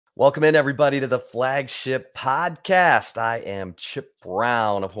Welcome in, everybody, to the Flagship podcast. I am Chip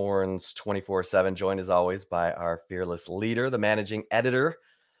Brown of Horns 24/7, joined as always by our fearless leader, the managing editor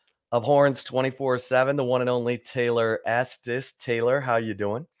of Horns 24/7, the one and only Taylor Estes. Taylor, how you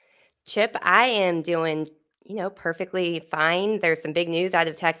doing? Chip, I am doing, perfectly fine. There's some big news out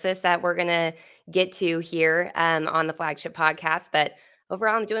of Texas that we're going to get to here on the Flagship podcast, but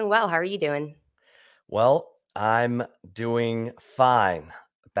overall, I'm doing well. How are you doing? Well, I'm doing fine.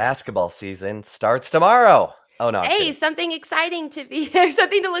 Basketball season starts tomorrow. Oh, no, I'm Hey, kidding. something exciting to be there's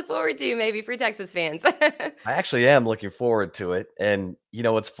something to look forward to maybe for Texas fans. I actually am looking forward to it. And you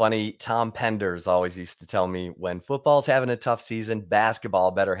know what's funny? Tom Penders always used to tell me when football's having a tough season,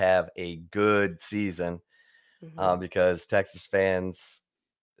 basketball better have a good season Mhm. because Texas fans,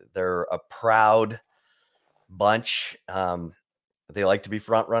 they're a proud bunch. They like to be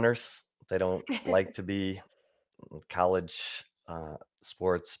front runners. They don't like to be college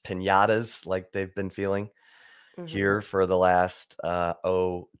sports pinatas like they've been feeling Mhm. here for the last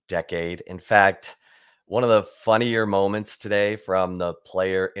decade. In fact, one of the funnier moments today from the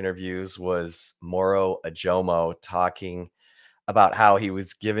player interviews was Moro Ajomo talking about how he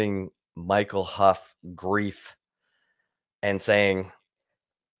was giving Michael Huff grief and saying,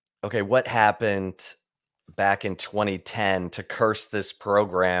 okay, what happened back in 2010 to curse this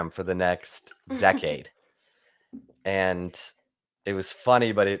program for the next decade? And it was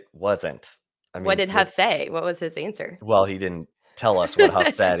funny, but it wasn't. I What mean, did Huff say? What was his answer? well, he didn't tell us what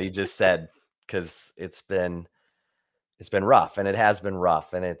Huff said. He just said, because it's been rough, and it has been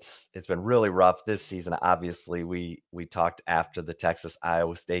rough, and it's been really rough this season. Obviously, we talked after the Texas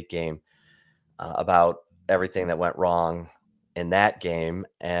Iowa State game about everything that went wrong in that game,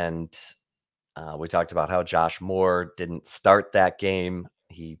 and we talked about how Josh Moore didn't start that game.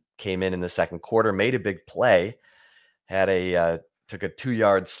 He came in the second quarter, made a big play, had a took a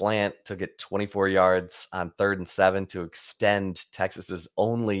 2-yard slant, took it 24 yards on 3rd and 7 to extend Texas's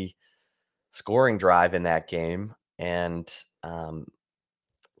only scoring drive in that game. And um,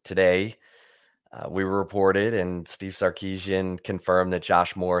 today we were reported, and Steve Sarkisian confirmed that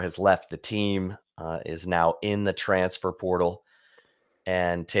Josh Moore has left the team, is now in the transfer portal,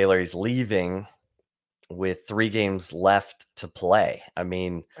 and Taylor is leaving with 3 games left to play. I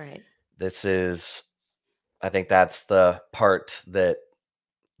mean, Right. this is, I think that's the part that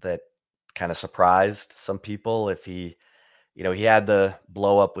kind of surprised some people. If he had the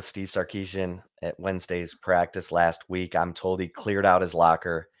blow up with Steve Sarkisian at Wednesday's practice last week. I'm told he cleared out his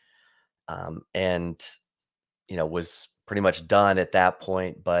locker, and was pretty much done at that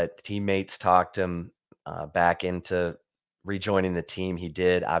point. But teammates talked him back into rejoining the team. He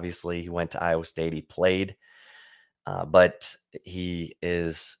did. Obviously, he went to Iowa State. He played, but he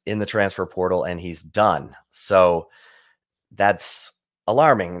is in the transfer portal and he's done. So that's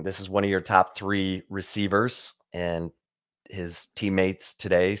alarming. This is one of your top 3 receivers, and his teammates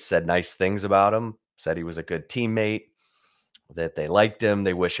today said nice things about him, said he was a good teammate, that they liked him,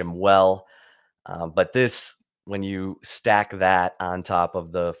 they wish him well. But this, when you stack that on top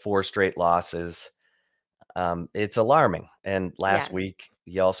of the 4 straight losses, it's alarming. And last Yeah. week,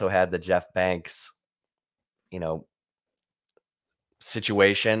 you also had the Jeff Banks, you know,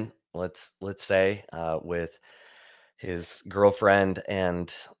 situation. Let's say with his girlfriend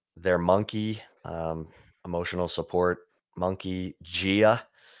and their monkey, emotional support monkey Gia,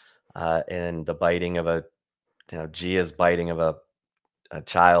 and the biting of Gia's biting of a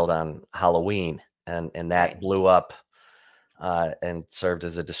child on Halloween, and that Right. blew up and served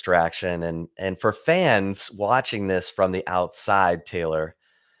as a distraction. And for fans watching this from the outside, Taylor,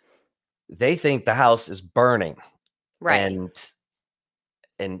 they think the house is burning, Right.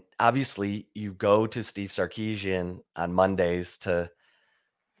 and obviously you go to Steve Sarkisian on Mondays to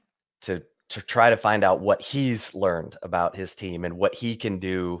try to find out what he's learned about his team and what he can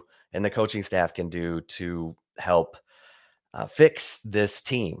do and the coaching staff can do to help fix this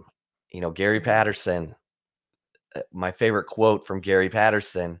team. Gary Mhm. Patterson, my favorite quote from Gary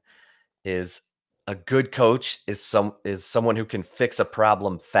Patterson is, a good coach is someone who can fix a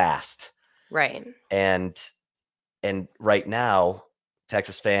problem fast. Right. And right now,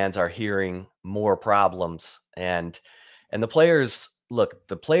 Texas fans are hearing more problems, and the players, look,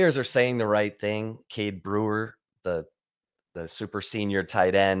 the players are saying the right thing. Cade Brewer, the super senior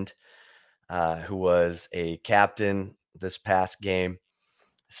tight end, who was a captain this past game,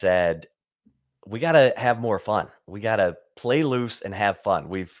 said, "We got to have more fun. We got to play loose and have fun.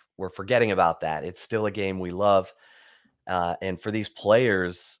 We're forgetting about that. It's still a game we love." And for these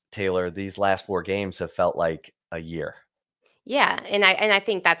players, Taylor, these last 4 games have felt like a year. Yeah, and I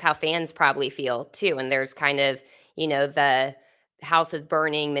think that's how fans probably feel too. And there's kind of, the house is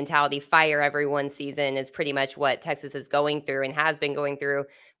burning mentality, fire everyone season is pretty much what Texas is going through and has been going through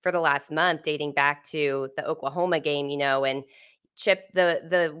for the last month, dating back to the Oklahoma game, and Chip,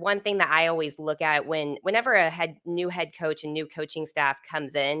 the one thing that I always look at whenever a new head coach and new coaching staff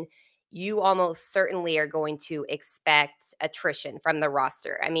comes in, you almost certainly are going to expect attrition from the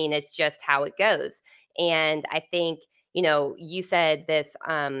roster. I mean, it's just how it goes. And I think, you said this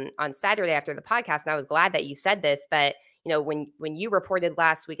on Saturday after the podcast, and I was glad that you said this, but when you reported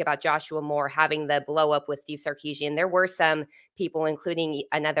last week about Joshua Moore having the blow up with Steve Sarkisian, there were some people, including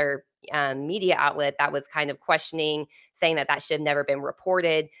another media outlet, that was kind of questioning, saying that should have never been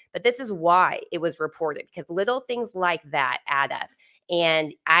reported. But this is why it was reported, because little things like that add up.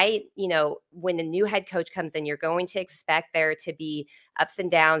 And when a new head coach comes in, you're going to expect there to be ups and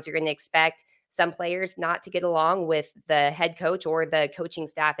downs. You're going to expect some players not to get along with the head coach or the coaching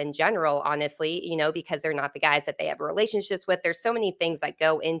staff in general, honestly, because they're not the guys that they have relationships with. There's so many things that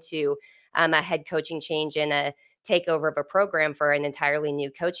go into a head coaching change and a takeover of a program for an entirely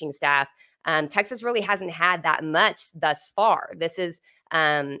new coaching staff. Texas really hasn't had that much thus far. This is,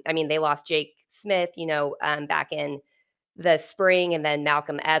 they lost Jake Smith, back in the spring, and then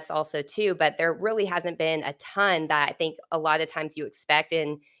Malcolm Epps also too, but there really hasn't been a ton that I think a lot of times you expect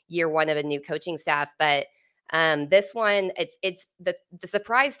in year one of a new coaching staff. But this one, it's the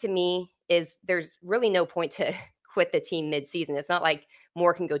surprise to me is there's really no point to quit the team midseason. It's not like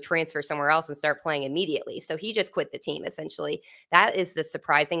Moore can go transfer somewhere else and start playing immediately. So he just quit the team essentially. That is the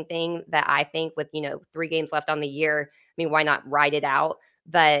surprising thing that I think with 3 games left on the year. I mean, why not ride it out?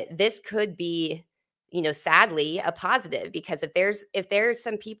 But this could be, sadly a positive, because if there's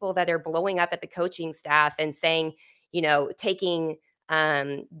some people that are blowing up at the coaching staff and saying, taking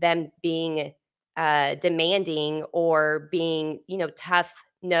them being demanding or being, tough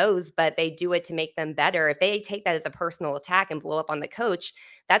nose, but they do it to make them better. If they take that as a personal attack and blow up on the coach,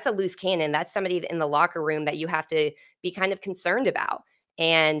 that's a loose cannon. That's somebody in the locker room that you have to be kind of concerned about.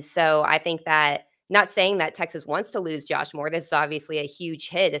 And so I think that, not saying that Texas wants to lose Josh Moore, this is obviously a huge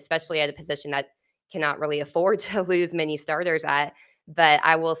hit, especially at a position that cannot really afford to lose many starters at. But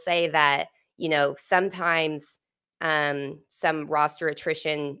I will say that, sometimes some roster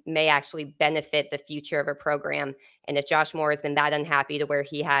attrition may actually benefit the future of a program. And if Josh Moore has been that unhappy to where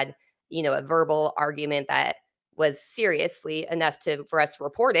he had, a verbal argument that was seriously enough for us to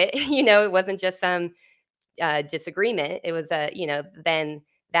report it, it wasn't just some disagreement. It was then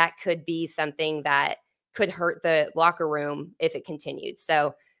that could be something that could hurt the locker room if it continued.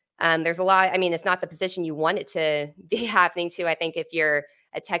 So there's a lot. I mean, it's not the position you want it to be happening to, I think, if you're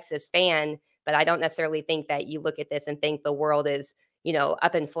a Texas fan, but I don't necessarily think that you look at this and think the world is,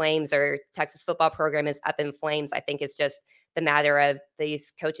 up in flames or Texas football program is up in flames. I think it's just the matter of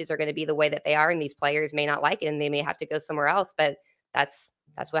these coaches are going to be the way that they are, and these players may not like it and they may have to go somewhere else, but that's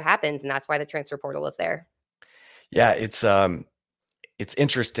what happens. And that's why the transfer portal is there. Yeah, it's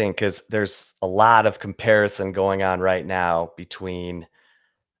interesting because there's a lot of comparison going on right now between,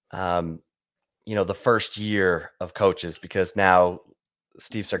 the first year of coaches, because now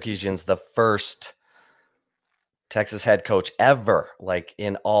Steve Sarkisian's the first Texas head coach ever, like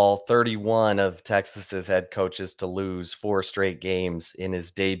in all 31 of Texas's head coaches, to lose 4 straight games in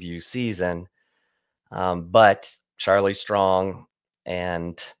his debut season. But Charlie Strong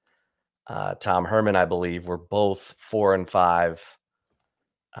and Tom Herman, I believe, were both 4-5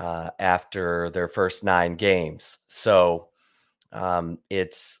 after their first 9 games. So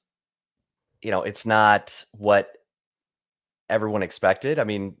it's not what everyone expected. I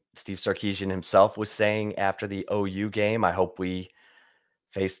mean, Steve Sarkisian himself was saying after the OU game, I hope we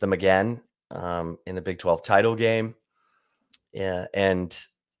face them again in the Big 12 title game. Yeah, and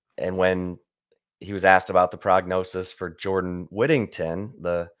when he was asked about the prognosis for Jordan Whittington,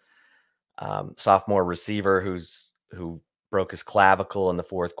 the sophomore receiver who broke his clavicle in the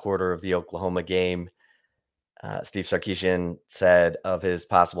fourth quarter of the Oklahoma game, Steve Sarkisian said of his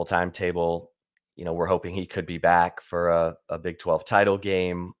possible timetable, we're hoping he could be back for a Big 12 title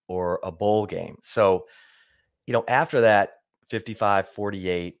game or a bowl game. So, after that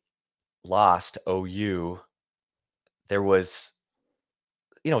 55-48 loss to OU, there was,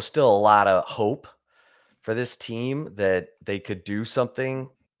 still a lot of hope for this team that they could do something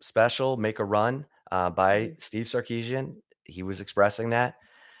special, make a run by Steve Sarkisian. He was expressing that.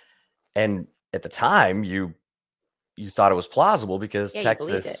 And at the time, you thought it was plausible because Yeah, you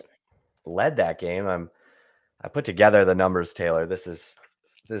believed it. Texas led that game. I put together the numbers, Taylor. This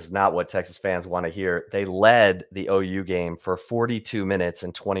is not what Texas fans want to hear. They led the OU game for 42 minutes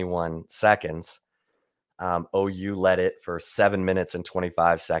and 21 seconds. OU led it for 7 minutes and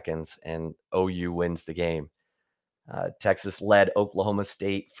 25 seconds, and OU wins the game. Texas led Oklahoma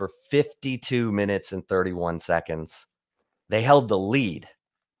State for 52 minutes and 31 seconds. They held the lead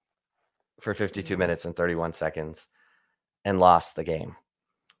for 52 Mhm. minutes and 31 seconds and lost the game.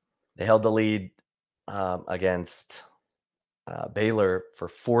 They held the lead against Baylor for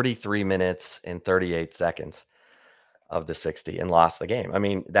 43 minutes and 38 seconds of the 60 and lost the game. I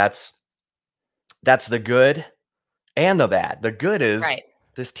mean, that's the good and the bad. The good Right. is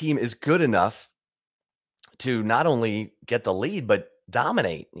this team is good enough to not only get the lead, but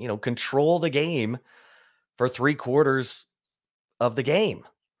dominate, control the game for 3/4 of the game.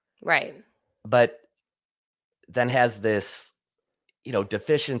 Right. But then has this,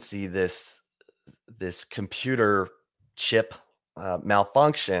 deficiency, this computer chip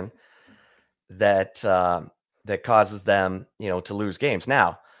malfunction that causes them, to lose games.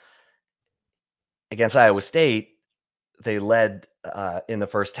 Now, against Iowa State, they led in the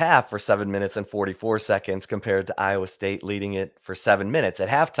first half for 7 minutes and 44 seconds compared to Iowa State leading it for 7 minutes. At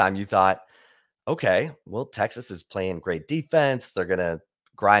halftime, you thought, okay, well, Texas is playing great defense. They're going to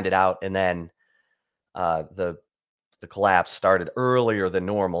grind it out. And then the collapse started earlier than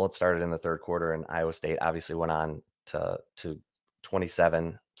normal. It started in the third quarter, and Iowa State obviously went on to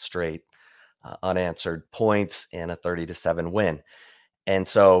 27 straight unanswered points and a 30-7 win. And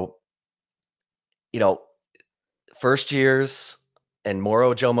so, you know, first years, and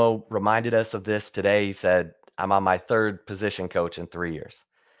Moro Jomo reminded us of this today. He said, I'm on my third position coach in 3 years.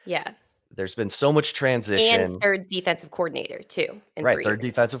 Yeah. There's been so much And transition. third defensive coordinator too in Right, 3 third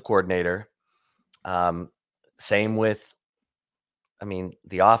years. defensive coordinator. Um, Same with, I mean,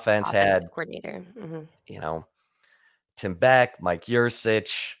 the offense had, Offensive coordinator. Mhm. you know, Tim Beck, Mike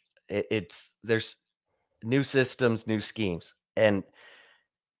Yursich. There's new systems, new schemes. And,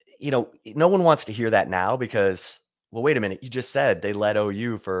 no one wants to hear that now because, well, wait a minute. You just said they led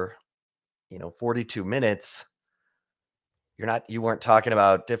OU for, 42 minutes. You weren't talking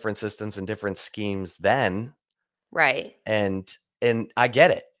about different systems and different schemes then. Right. And I get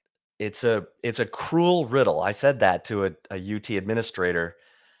it. It's a cruel riddle. I said that to a UT administrator.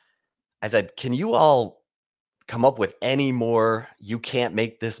 I said, can you all come up with any more you can't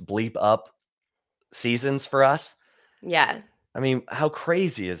make this bleep up seasons for us? Yeah. I mean, how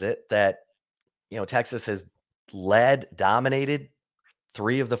crazy is it that, Texas has dominated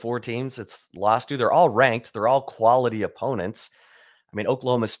 3 of the 4 teams it's lost to? They're all ranked. They're all quality opponents. I mean,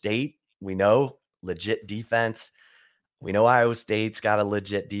 Oklahoma State, we know, legit defense. We know Iowa State's got a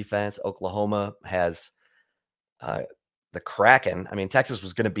legit defense. Oklahoma has uh, the Kraken. I mean, Texas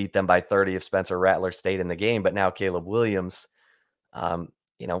was going to beat them by 30 if Spencer Rattler stayed in the game, but now Caleb Williams, um,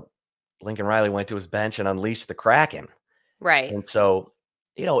 you know, Lincoln Riley went to his bench and unleashed the Kraken. Right. And so,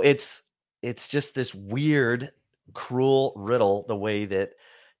 it's just this weird, cruel riddle the way that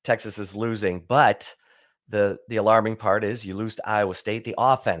Texas is losing. But the alarming part is you lose to Iowa State. The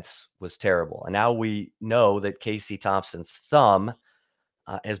offense was terrible, and now we know that Casey Thompson's thumb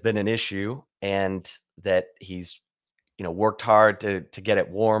has been an issue, and that he's worked hard to get it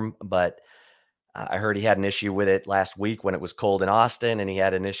warm. But I heard he had an issue with it last week when it was cold in Austin, and he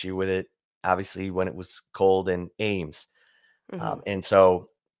had an issue with it obviously when it was cold in Ames. Mhm. And so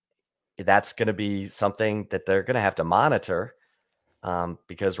that's going to be something that they're going to have to monitor,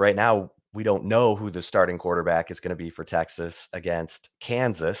 because right now we don't know who the starting quarterback is going to be for Texas against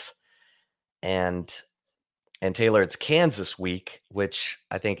Kansas. And Taylor, it's Kansas week, which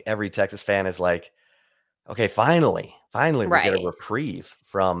I think every Texas fan is like, okay, finally we get a Right. reprieve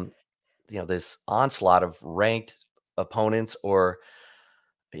from this onslaught of ranked opponents. Or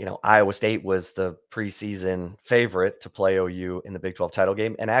Iowa State was the preseason favorite to play OU in the Big 12 title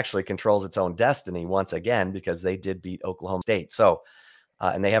game and actually controls its own destiny once again because they did beat Oklahoma State. So,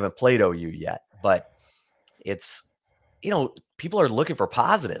 and they haven't played OU yet, but it's, people are looking for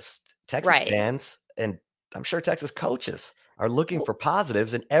positives. Texas Right. fans, and I'm sure Texas coaches are looking W for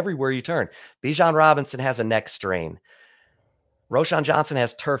positives in everywhere you turn. Bijan Robinson has a neck strain. Roshan Johnson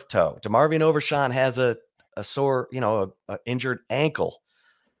has turf toe. DeMarvion Overshawn has a sore, a injured ankle.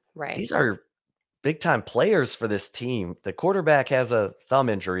 Right. These are big time players for this team. The quarterback has a thumb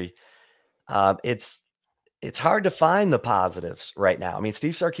injury. It's hard to find the positives right now. I mean,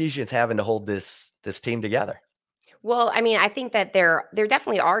 Steve Sarkisian's having to hold this team together. Well, I mean, I think that there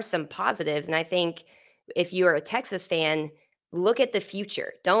definitely are some positives, and I think if you're a Texas fan, look at the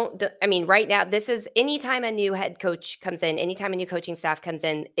future. I mean, right now, this is anytime a new head coach comes in, anytime a new coaching staff comes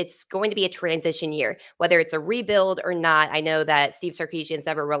in, it's going to be a transition year, whether it's a rebuild or not. I know that Steve Sarkisian's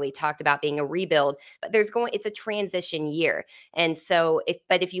never really talked about being a rebuild, but it's a transition year. And so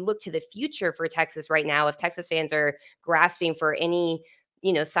if you look to the future for Texas right now, if Texas fans are grasping for any,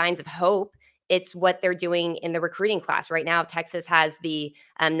 signs of hope, it's what they're doing in the recruiting class right now. Texas has the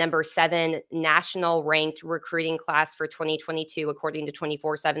number 7 national ranked recruiting class for 2022, according to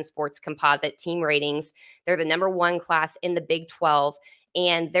 24/7 Sports composite team ratings. They're the number 1 class in the Big 12,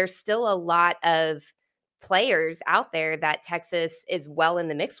 and there's still a lot of players out there that Texas is well in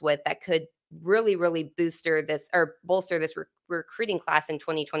the mix with that could really, really bolster this recruiting class in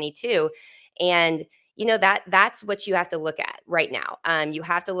 2022. And that's what you have to look at right now. You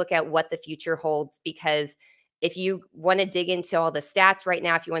have to look at what the future holds, because if you want to dig into all the stats right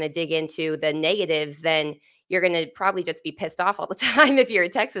now, if you want to dig into the negatives, then you're going to probably just be pissed off all the time if you're a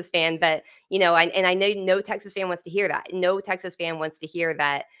Texas fan. But I know no Texas fan wants to hear that. No Texas fan wants to hear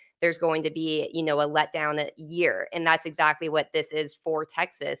that there's going to be a letdown year, and that's exactly what this is for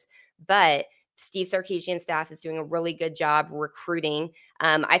Texas. But Steve Sarkisian's staff is doing a really good job recruiting.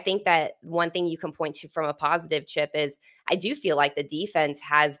 I think that one thing you can point to from a positive, Chip, is I do feel like the defense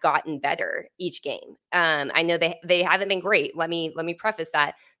has gotten better each game. I know they haven't been great. Let me preface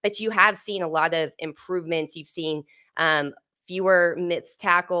that, but you have seen a lot of improvements. You've seen fewer missed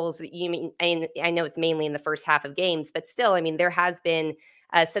tackles. And I know it's mainly in the first half of games, but still, I mean, there has been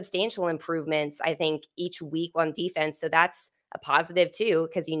substantial improvements, I think, each week on defense. So that's a positive too,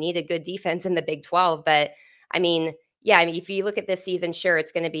 because you need a good defense in the Big 12. But I mean, yeah, I mean, if you look at this season, sure,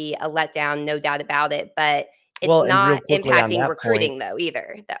 it's going to be a letdown, no doubt about it. But it's Well, and real not quickly on impacting that point, recruiting though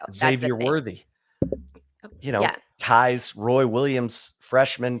either. Though that's the Xavier thing. Worthy, Yeah, ties Roy Williams'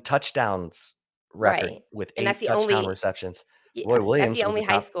 freshman touchdowns record right. with And 8 touchdown receptions. Roy yeah, that's Williams the was only a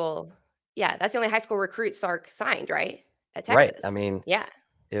high top. school. Yeah, that's the only high school recruit Sark signed, right? At Right. I Texas. mean, Yeah,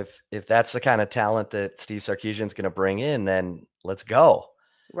 if that's the kind of talent that Steve Sarkisian's going to bring in, then let's go.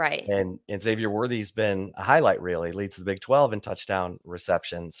 right. And Xavier Worthy's been a highlight reel. He leads the Big 12 in touchdown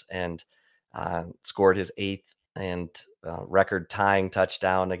receptions and scored his 8th and record tying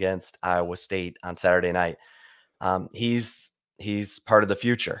touchdown against Iowa State on Saturday night. He's part of the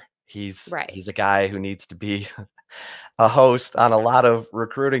future. Right. He's a guy who needs to be a host on a lot of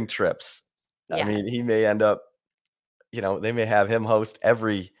recruiting trips. I Yeah. mean, he may end up, they may have him host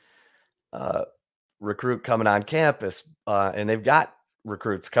every uh, recruit coming on campus, and they've got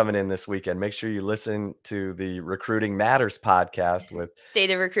recruits coming in this weekend. Make sure you listen to the Recruiting Matters podcast with State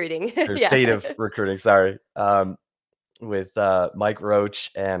of recruiting. or Yeah. State of Recruiting, sorry, with Mike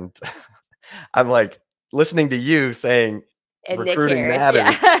Roach, and I'm like listening to you saying And Nick recruiting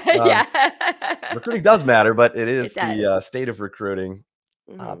Harris. Yeah. matters. Yeah. Recruiting does matter, but it It is the does. State of Recruiting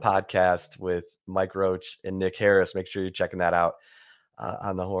Mhm. podcast with Mike Roach and Nick Harris. Make sure you're checking that out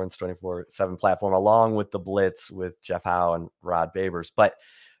on the Horns 24/7 platform, along with the Blitz with Jeff Howe and Rod Babers. But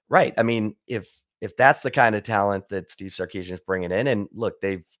right, I mean, if that's the kind of talent that Steve Sarkisian is bringing in, and look,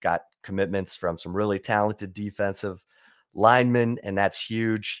 they've got commitments from some really talented defensive linemen, and that's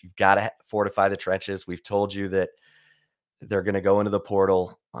huge. You've got to fortify the trenches. We've told you that they're going to go into the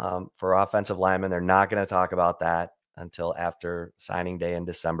portal for offensive linemen. They're not going to talk about that until after signing day in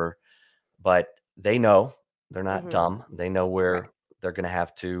December, but they know they're not Mhm. dumb. They know Right. where they're going to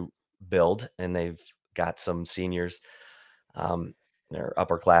have to build, and they've got some seniors. They're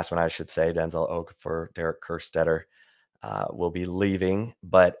upperclassmen, I should say. Denzel Oak for Derek Kerstetter will be leaving,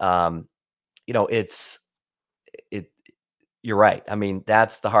 but it's it. You're right. I mean,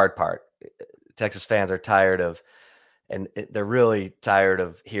 that's the hard part. Texas fans are tired of, and they're really tired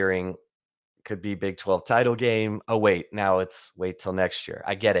of hearing could be Big 12 title game. Oh wait, now it's wait till next year.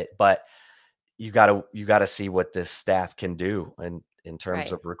 I get it, but you gotta see what this staff can do in terms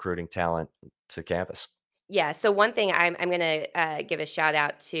Right. of recruiting talent to campus. Yeah. So one thing I'm going to give a shout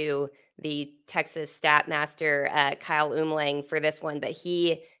out to the Texas stat master, Kyle Umlang, for this one, but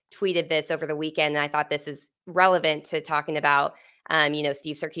he tweeted this over the weekend, and I thought this is relevant to talking about,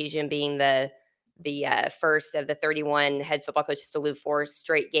 Steve Sarkisian being the first of the 31 head football coaches to lose 4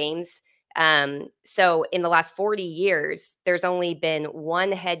 straight games. So in the last 40 years, there's only been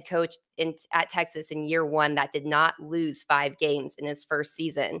one head coach at Texas in year one that did not lose 5 games in his first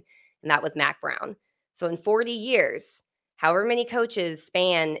season, and that was Mac Brown. So in 40 years, however many coaches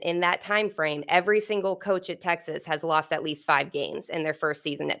span in that time frame, every single coach at Texas has lost at least 5 games in their first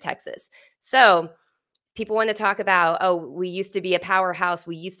season at Texas. So people want to talk about, oh, we used to be a powerhouse,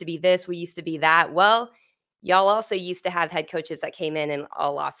 we used to be this, we used to be that. Well, y'all also used to have head coaches that came in and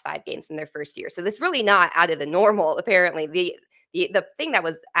all lost 5 games in their first year. So this really not out of the normal. Apparently, the thing that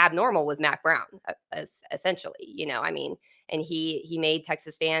was abnormal was Mac Brown, essentially. I mean, and he made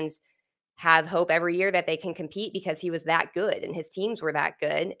Texas fans have hope every year that they can compete because he was that good and his teams were that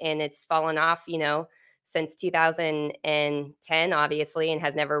good. And it's fallen off, since 2010, obviously, and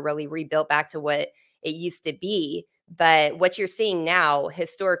has never really rebuilt back to what it used to be. But what you're seeing now,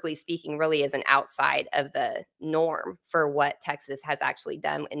 historically speaking, really is an outside of the norm for what Texas has actually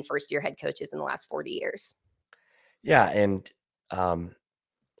done in first year head coaches in the last 40 years. Yeah, and um,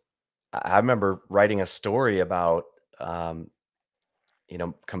 I remember writing a story about um,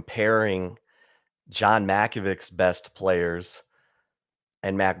 comparing John Makovic's best players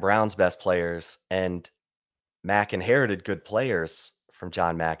and Mac Brown's best players, and Mac inherited good players from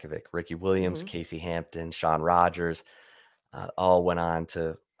John Makovic, Ricky Williams, Hmm. Casey Hampton, Sean Rogers, all went on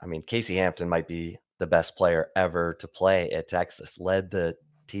to. I mean, Casey Hampton might be the best player ever to play at Texas. Led the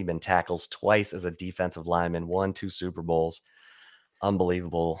team in tackles twice as a defensive lineman, won 2 Super Bowls.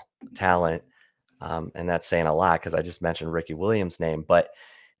 Unbelievable talent. And that's saying a lot because I just mentioned Ricky Williams' name, but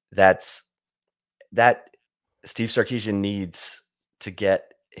that's that Steve Sarkisian needs to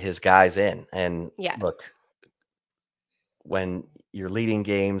get his guys in. And Yeah. look, when you're leading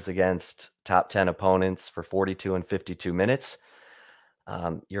games against top 10 opponents for 42 and 52 minutes,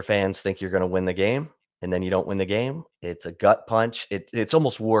 your fans think you're going to win the game, and then you don't win the game. It's a gut punch. It's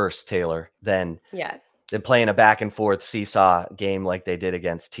almost worse, Taylor, Yeah. than playing a back and forth seesaw game like they did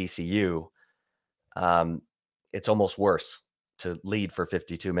against TCU. Um, it's almost worse to lead for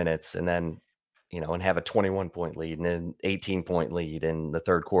 52 minutes and then, and have a 21-point lead and an 18-point lead in the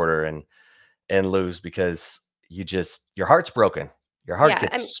third quarter and lose because your heart's broken. Your heart Yeah.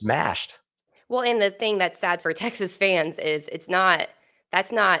 gets smashed. Well, and the thing that's sad for Texas fans is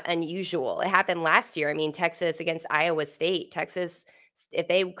that's not unusual. It happened last year. I mean, Texas against Iowa State. Texas, if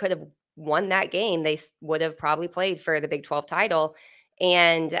they could have won that game, they would have probably played for the Big 12 title.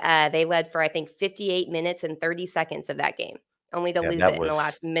 And they led for, I think, 58 minutes and 30 seconds of that game, only to Yeah, lose that it in the was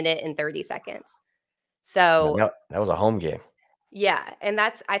last minute and 30 seconds. yeah, So, that was a home game. yeah. And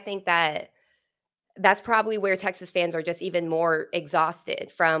I think that's probably where Texas fans are just even more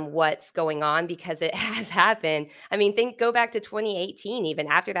exhausted from what's going on because it has happened. I mean, go back to 2018, even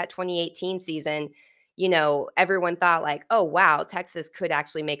after that 2018 season, everyone thought like, oh, wow, Texas could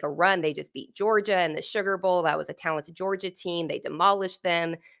actually make a run. They just beat Georgia in the Sugar Bowl. That was a talented Georgia team. They demolished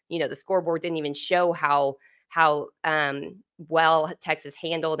them. The scoreboard didn't even show how well Texas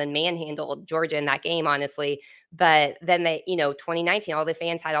handled and manhandled Georgia in that game, honestly. But then 2019, all the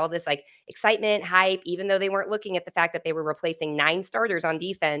fans had all this like excitement, hype, even though they weren't looking at the fact that they were replacing 9 starters on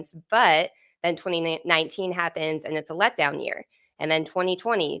defense. But then 2019 happens and it's a letdown year. And then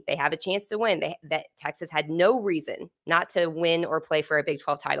 2020, they have a chance to win. That Texas had no reason not to win or play for a Big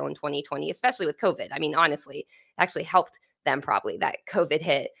 12 title in 2020, especially with COVID. I mean, honestly, it actually helped them probably that COVID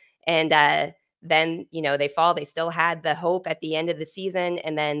hit. And then they fall. They still had the hope at the end of the season,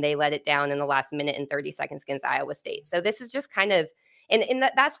 and then they let it down in the last minute and 30 seconds against Iowa State. So this is just kind of, and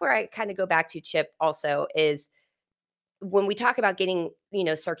that's where I kind of go back to Chip. Also, is when we talk about getting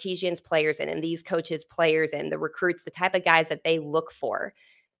Sarkeesian's players in and these coaches players and the recruits, the type of guys that they look for.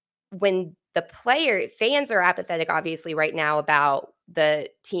 When the fans are apathetic, obviously, right now about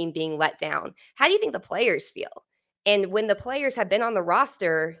the team being let down, how do you think the players feel? And when the players have been on the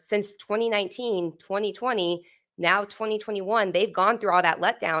roster since 2019, 2020, now 2021, they've gone through all that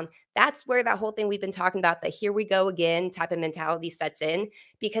letdown. That's where that whole thing we've been talking about, the here we go again type of mentality sets in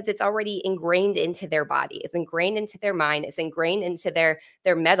because it's already ingrained into their body. It's ingrained into their mind. It's ingrained into their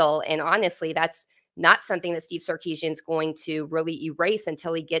metal. And honestly, that's not something that Steve Sarkisian is going to really erase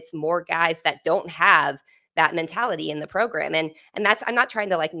until he gets more guys that don't have that mentality in the program. And that's, I'm not trying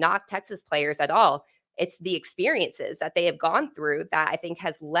to like knock Texas players at all. It's the experiences that they have gone through that I think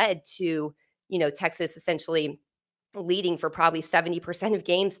has led to, Texas essentially leading for probably 70% of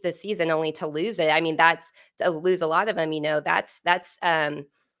games this season only to lose it. I mean, that's to lose a lot of them,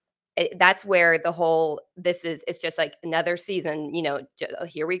 that's where the whole this is it's just like another season,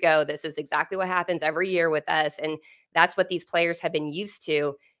 here we go, this is exactly what happens every year with us, and that's what these players have been used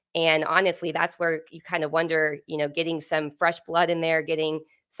to. And honestly, that's where you kind of wonder, getting some fresh blood in there, getting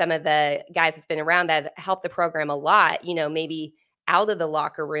some of the guys that's been around that have helped the program a lot, maybe out of the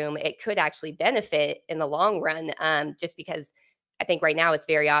locker room, it could actually benefit in the long run, just because I think right now it's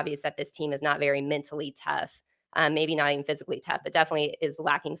very obvious that this team is not very mentally tough, maybe not even physically tough, but definitely is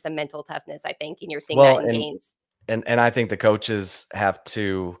lacking some mental toughness, I think, and you're seeing that Well, in games. and I think the coaches have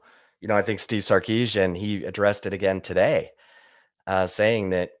to, I think Steve Sarkisian, he addressed it again today, saying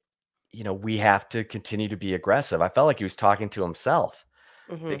that, we have to continue to be aggressive. I felt like he was talking to himself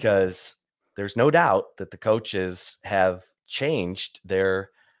Mhm. because there's no doubt that the coaches have changed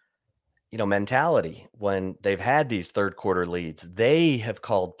their, mentality when they've had these third quarter leads. They have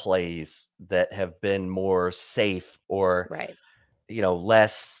called plays that have been more safe or, Right.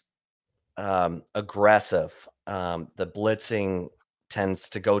 less aggressive. The blitzing tends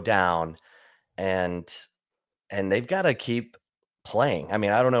to go down, and and they've got to keep playing. I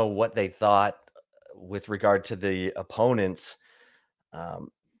mean, I don't know what they thought with regard to the opponents, um,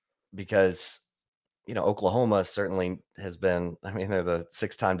 because Oklahoma certainly has been. I mean, they're the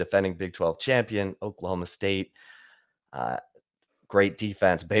six-time defending Big 12 champion. Oklahoma State, uh, great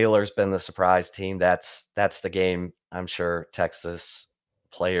defense. Baylor's been the surprise team. That's the game. I'm sure Texas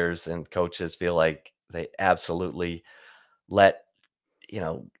players and coaches feel like they absolutely let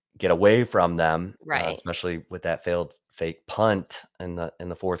get away from them, Right. especially with that failed fake punt in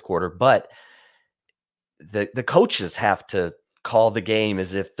the fourth quarter. But the coaches have to call the game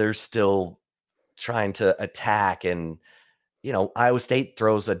as if they're still trying to attack. And Iowa State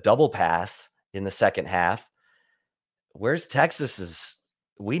throws a double pass in the second half. Where's Texas's?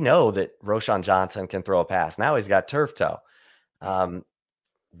 We know that Roshan Johnson can throw a pass. Now he's got turf toe. Um,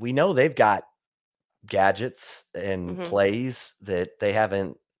 we know they've got gadgets and Mhm. plays that they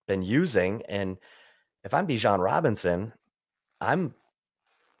haven't been using. And if I'm Bijan Robinson, I'm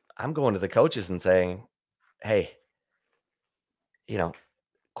I'm going to the coaches and saying, "Hey, you know,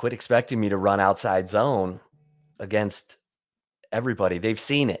 quit expecting me to run outside zone against everybody. They've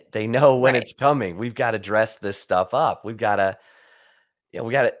seen it. They know when Right. it's coming. We've got to dress this stuff up. We've got to,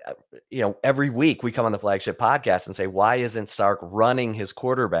 we got to, every week we come on the Flagship podcast and say, why isn't Sark running his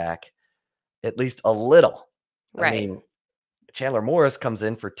quarterback at least a little? I Right. mean, Chandler Morris comes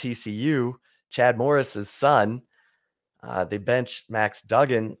in for TCU, Chad Morris's son. They bench Max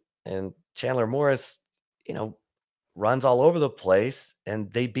Duggan, and Chandler Morris, you know, runs all over the place, and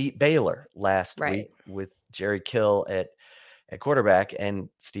they beat Baylor last week Right. with Jerry Kill at quarterback. And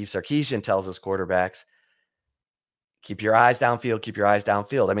Steve Sarkisian tells his quarterbacks, keep your eyes downfield, keep your eyes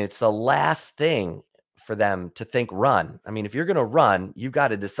downfield. I mean, it's the last thing for them to think run. I mean, if you're going to run, you've got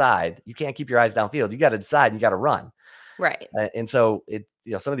to decide. You can't keep your eyes downfield. You got to decide and you got to run. Right. And so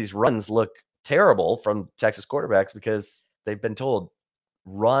some of these runs look terrible from Texas quarterbacks because they've been told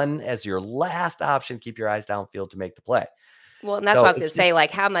run as your last option, keep your eyes downfield to make the play. Well, and that's what So I was gonna it's say, just,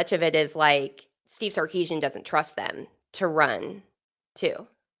 like, how much of it is, like, Steve Sarkisian doesn't trust them to run too?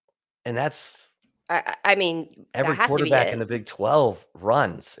 and that's I mean, that every has to be quarterback in it. the Big 12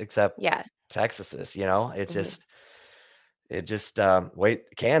 runs except Yeah. Texas's, Mhm.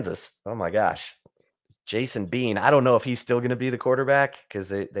 wait, Kansas. Oh my gosh. Jason Bean. I don't know if he's still going to be the quarterback because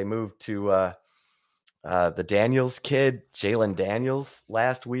they moved to the Daniels kid, Jalen Daniels,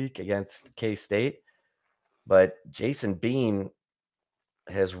 last week against K State. But Jason Bean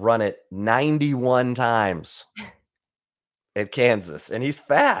has run it 91 times at Kansas, and he's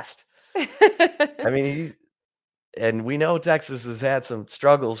fast. I mean, and we know Texas has had some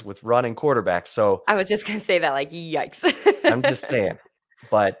struggles with running quarterbacks. So I was just gonna say that, like, yikes. I'm just saying.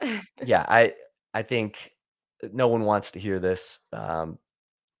 But yeah, I think no one wants to hear this.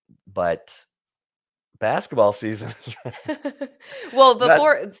 But basketball season is Well,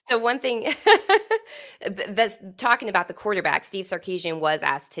 not. one thing that's talking about the quarterback, Steve Sarkisian was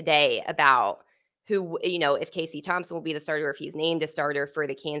asked today about if Casey Thompson will be the starter, if he's named a starter for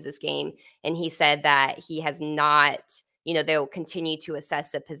the Kansas game. And he said that he has not, they'll continue to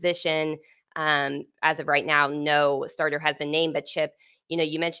assess the position. As of right now, no starter has been named. But Chip,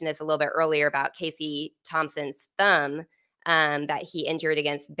 you mentioned this a little bit earlier about Casey Thompson's thumb that he injured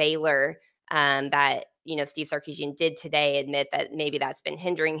against Baylor. That Steve Sarkisian did today admit that maybe that's been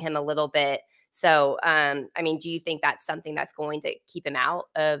hindering him a little bit. So, I mean, do you think that's something that's going to keep him out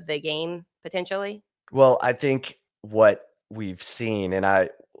of the game potentially? Well, I think what we've seen, and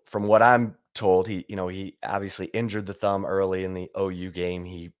from what I'm told, he obviously injured the thumb early in the OU game.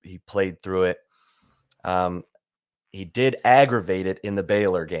 He played through it. Um, he did aggravate it in the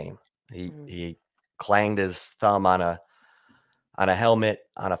Baylor game. Mm. He clanged his thumb on a helmet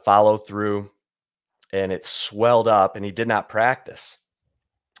on a follow through, and it swelled up. And he did not practice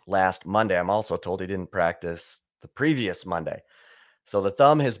last Monday. I'm also told he didn't practice the previous Monday. So the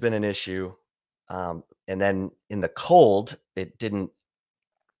thumb has been an issue. And then in the cold, it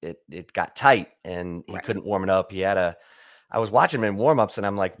got tight and he Right. couldn't warm it up. I was watching him in warmups and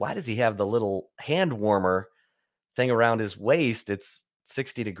I'm like, why does he have the little hand warmer thing around his waist? It's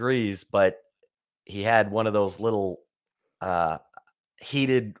 60 degrees, but he had one of those little uh,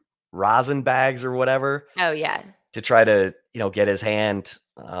 heated rosin bags or whatever Oh yeah. to try to, get his hand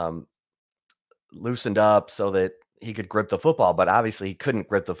loosened up so that he could grip the football. But obviously he couldn't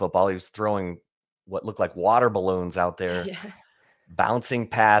grip the football. He was throwing what looked like water balloons out there, Yeah. bouncing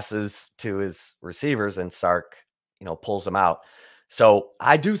passes to his receivers, and Sark, pulls them out. So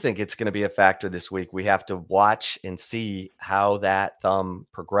I do think it's going to be a factor this week. We have to watch and see how that thumb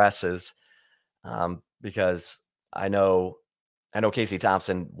progresses, because I know Casey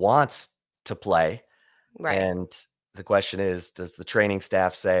Thompson wants to play. Right. And the question is, does the training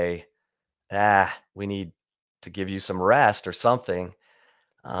staff say, we need to give you some rest or something?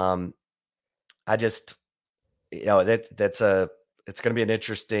 Um, I just, it's going to be an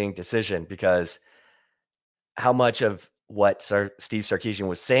interesting decision because how much of what Steve Sarkisian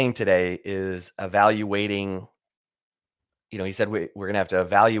was saying today is evaluating. He said we're going to have to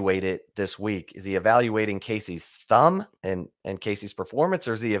evaluate it this week. Is he evaluating Casey's thumb and Casey's performance,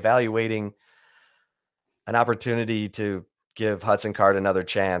 or is he evaluating an opportunity to give Hudson Card another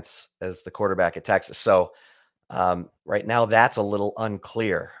chance as the quarterback at Texas? So right now, that's a little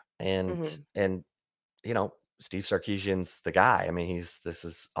unclear. And Mhm. and Steve Sarkisian's the guy. I mean, this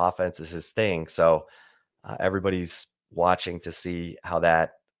is offense is his thing. So everybody's watching to see how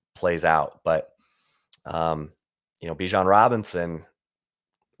that plays out. But um, Bijan Robinson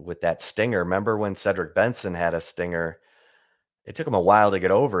with that stinger. Remember when Cedric Benson had a stinger? It took him a while to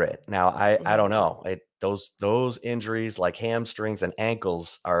get over it. Now I don't Mhm. know. Those injuries like hamstrings and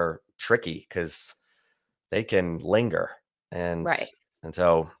ankles are tricky because they can linger. And Right. and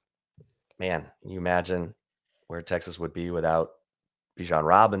so, man, you imagine where Texas would be without Bijan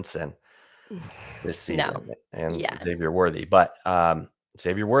Robinson this season No. and Yeah. Xavier Worthy. But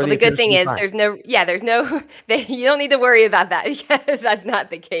Xavier Well, Worthy the good appears to thing be is fine. there's no you don't need to worry about that because that's not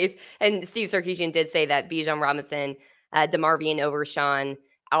the case. And Steve Sarkisian did say that Bijan Robinson, DeMarvion Overshawn,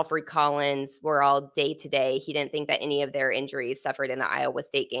 Alfred Collins were all day to day. He didn't think that any of their injuries suffered in the Iowa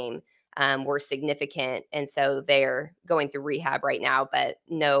State game were significant, and so they're going through rehab right now. But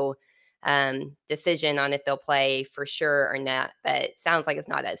no decision on if they'll play for sure or not. But it sounds like it's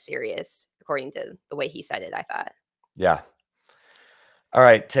not as serious, according to the way he said it. I thought Yeah. All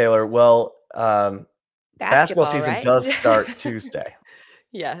right, Taylor. Well, basketball basketball, season right? does start Tuesday.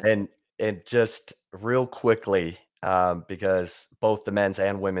 Yeah. And just real quickly, because both the men's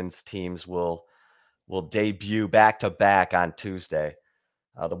and women's teams will debut back to back on Tuesday.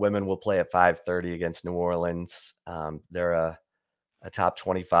 The women will play at 5:30 against New Orleans. They're a top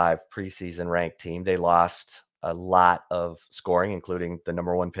 25 preseason ranked team. They lost a lot of scoring, including the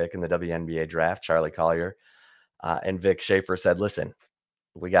number one pick in the WNBA draft, Charlie Collier. And Vic Schaefer said, "Listen,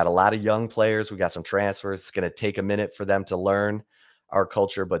 we got a lot of young players. We got some transfers. It's going to take a minute for them to learn our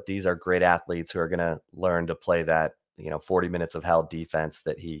culture, but these are great athletes who are going to learn to play that, 40 minutes of hell defense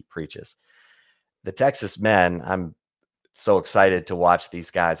that he preaches." The Texas men, I'm so excited to watch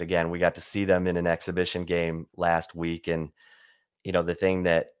these guys again. We got to see them in an exhibition game last week. And, the thing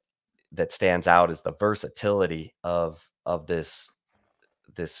that stands out is the versatility of this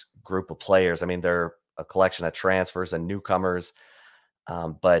group of players. I mean, they're a collection of transfers and newcomers,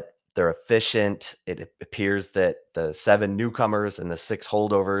 but they're efficient. It appears that the 7 newcomers and the 6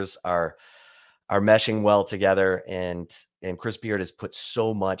 holdovers are meshing well together, and Chris Beard has put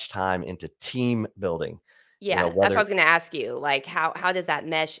so much time into team building. Yeah, that's what I Whether was gonna ask you, like, how does that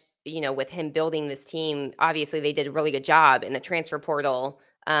mesh, with him building this team? Obviously, they did a really good job in the transfer portal,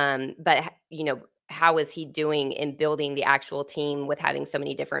 but, how is he doing in building the actual team with having so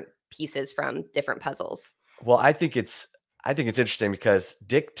many different pieces from different puzzles? well, I think it's interesting because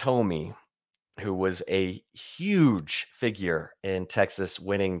Dick Tomey, who was a huge figure in Texas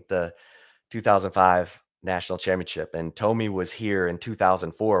winning the 2005 national championship, and Tomey was here in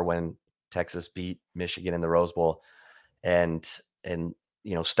 2004 when Texas beat Michigan in the Rose Bowl, and and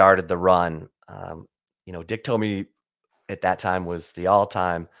started the run. Dick Tomey at that time was the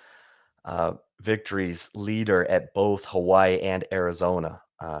all-time victories leader at both Hawaii and Arizona,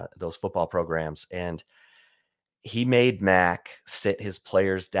 those football programs, and he made Mac sit his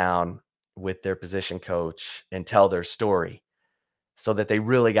players down with their position coach and tell their story so that they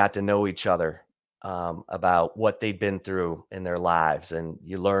really got to know each other, about what they'd been through in their lives. And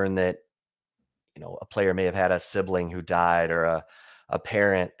you learn that, a player may have had a sibling who died, or a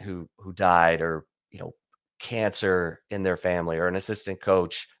parent who died, or, cancer in their family, or an assistant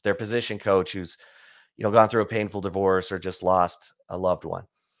coach, their position coach who's, gone through a painful divorce or just lost a loved one.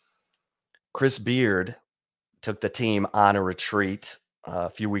 Chris Beard took the team on a retreat a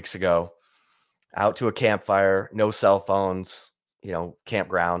few weeks ago, out to a campfire, no cell phones,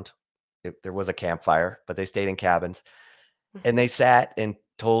 campground. There was a campfire, but they stayed in cabins, and they sat and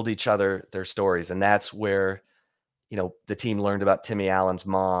told each other their stories. And that's where, the team learned about Timmy Allen's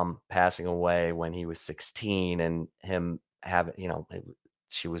mom passing away when he was 16, and him having,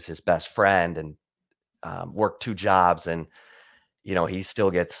 she was his best friend, and worked 2 jobs. And, he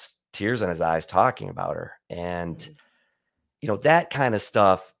still gets tears in his eyes talking about her. And, Mhm. that kind of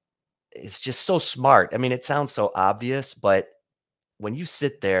stuff is just so smart. I mean, it sounds so obvious, but when you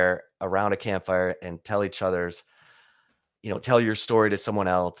sit there around a campfire and tell each other's, tell your story to someone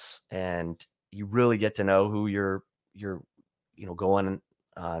else, and you really get to know who you're going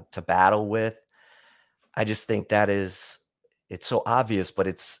to battle with. I just think it's so obvious, but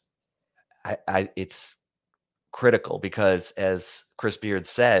it's critical because, as Chris Beard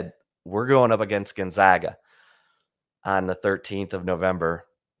said, we're going up against Gonzaga on the 13th of November,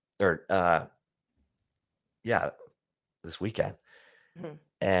 or yeah, this weekend. Mhm.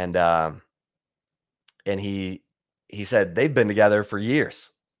 And he said they've been together for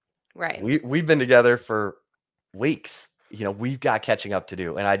years. Right. We've been together for weeks. We've got catching up to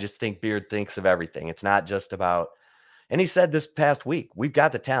do. And I just think Beard thinks of everything. It's not just about, and he said this past week, we've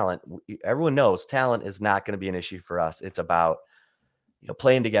got the talent. Everyone knows talent is not going to be an issue for us. It's about,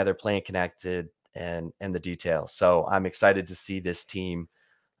 playing together, playing connected, and the details. So I'm excited to see this team,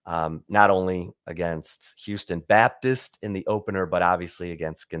 not only against Houston Baptist in the opener, but obviously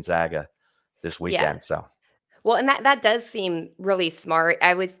against Gonzaga this Yeah. weekend. So Well, and that does seem really smart.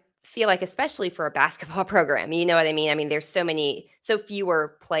 I would feel like, especially for a basketball program, you know what I mean? I mean, there's so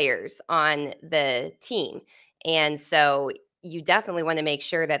fewer players on the team. And so you definitely want to make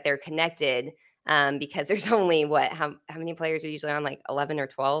sure that they're connected, because there's only how many players are usually on, like 11 or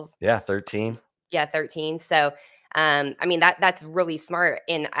 12? yeah, 13. Yeah, 13. So, I mean, that's really smart.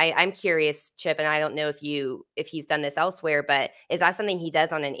 And I'm curious, Chip, and I don't know if he's done this elsewhere, but is that something he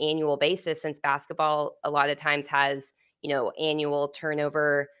does on an annual basis, since basketball a lot of times has, annual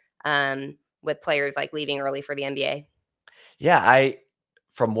turnover, with players like leaving early for the NBA? Yeah,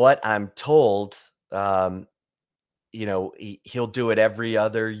 from what I'm told, he'll do it every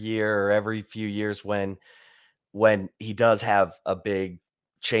other year or every few years when he does have a big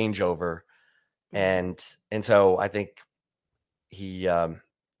changeover. Mhm. And so I think he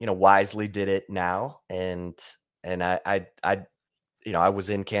wisely did it now. And I was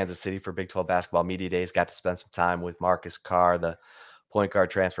in Kansas City for Big 12 basketball media days, got to spend some time with Marcus Carr, the point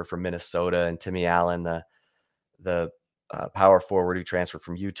guard transfer from Minnesota, and Timmy Allen, the power forward who transferred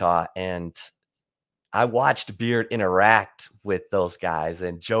from Utah. And I watched Beard interact with those guys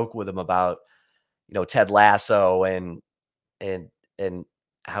and joke with them about, Ted Lasso and and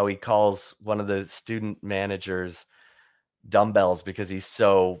how he calls one of the student managers dumbbells because he's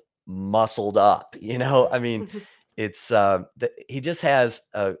so muscled up. I mean, it's he just has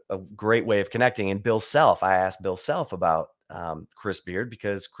a great way of connecting. And Bill Self, I asked Bill Self about Chris Beard,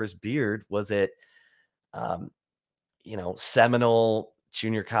 because Chris Beard was at um, Seminole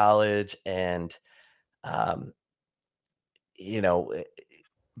Junior College, and um, you know, eh,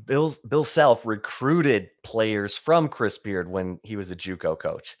 Bill Self recruited players from Chris Beard when he was a JUCO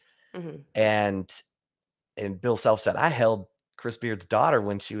coach, Mhm. and Bill Self said, "I held Chris Beard's daughter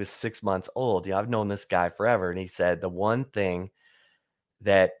when she was 6 months old. I've known this guy forever." And he said the one thing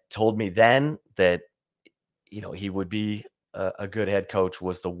that told me then that he would be a good head coach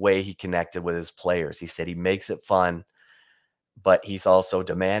was the way he connected with his players. He said he makes it fun, but he's also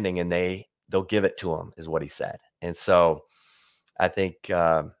demanding, and they'll give it to him, is what he said. And so I think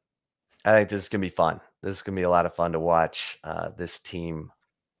this is gonna be fun. This is gonna be a lot of fun to watch this team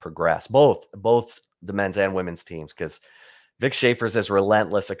progress, both the men's and women's teams, because Vic Schaefer's as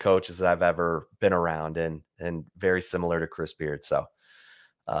relentless a coach as I've ever been around, and very similar to Chris Beard. So,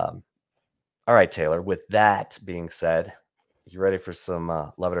 um, all right, Taylor. With that being said, you ready for some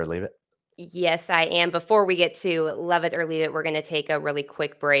love it or leave it? Yes, I am. Before we get to love it or leave it, we're going to take a really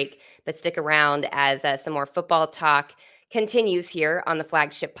quick break, but stick around as some more football talk continues here on the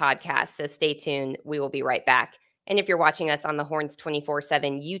Flagship podcast. So stay tuned. We will be right back. And if you're watching us on the Horns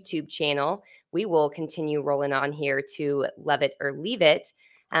 24/7 YouTube channel, we will continue rolling on here to love it or leave it.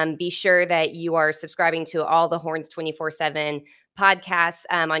 Be sure that you are subscribing to all the Horns 24/7 podcasts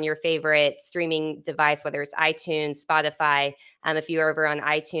on your favorite streaming device, whether it's iTunes, Spotify. If you're over on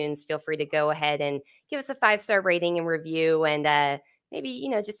iTunes, feel free to go ahead and give us a 5-star rating and review, and maybe,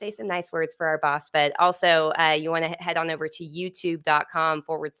 just say some nice words for our boss. But also, you want to head on over to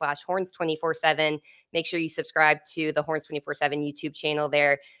youtube.com/horns 24/7. Make sure you subscribe to the Horns 24/7 YouTube channel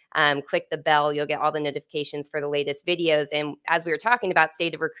there. Click the bell. You'll get all the notifications for the latest videos. And as we were talking about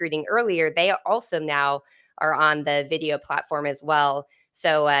state of recruiting earlier, they also now are on the video platform as well.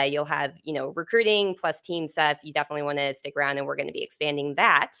 So you'll have, recruiting plus team stuff. You definitely want to stick around, and we're going to be expanding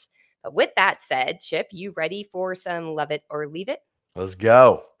that. But with that said, Chip, you ready for some love it or leave it? Let's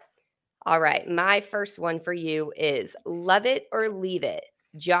go. All right. My first one for you is love it or leave it.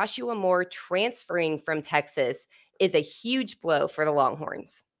 Joshua Moore transferring from Texas is a huge blow for the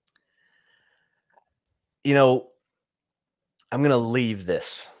Longhorns. You know, I'm going to leave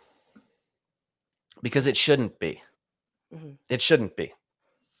this because it shouldn't be. Mhm. It shouldn't be.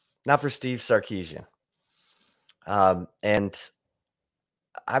 Not for Steve Sarkisian. And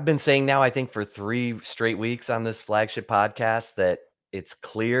I've been saying now, I think for 3 straight weeks on this Flagship podcast that it's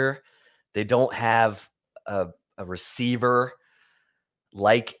clear they don't have a receiver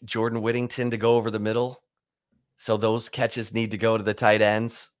like Jordan Whittington to go over the middle. So those catches need to go to the tight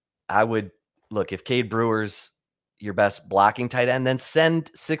ends. I would look, if Cade Brewer's your best blocking tight end, then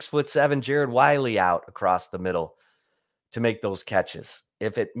send 6'7" Jared Wiley out across the middle to make those catches.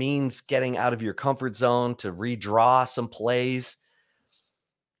 If it means getting out of your comfort zone to redraw some plays,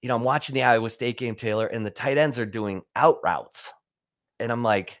 I'm watching the Iowa State game, Taylor, and the tight ends are doing out routes. And I'm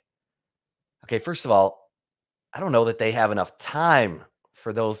like, okay, first of all, I don't know that they have enough time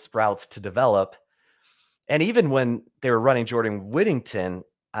for those routes to develop. And even when they were running Jordan Whittington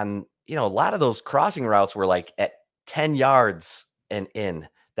on, a lot of those crossing routes were like at 10 yards and in.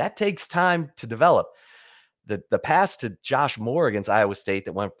 That takes time to develop. The pass to Josh Moore against Iowa State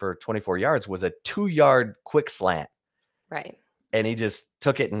that went for 24 yards was a 2-yard quick slant. Right. And he just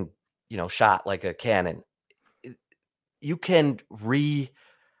took it and, shot like a cannon. You can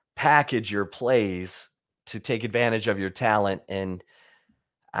repackage your plays to take advantage of your talent. And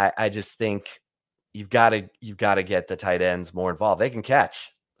I just think you've got to get the tight ends more involved. They can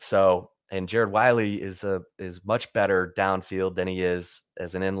catch. So, and Jared Wiley is much better downfield than he is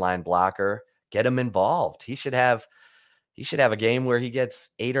as an inline blocker. Get him involved. He should have a game where he gets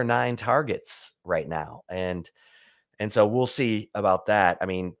 8 or 9 targets right now. And so we'll see about that. I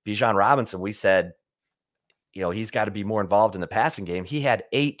mean, Bijan Robinson, we said, he's got to be more involved in the passing game. He had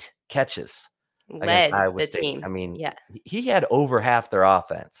 8 catches against Led Iowa the State. team. I mean, Yeah. he had over half their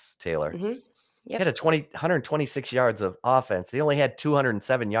offense, Taylor. Mm-hmm. He Yep. had 126 yards of offense. They only had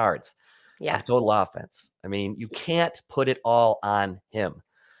 207 yards Yeah. of total offense. I mean, you can't put it all on him.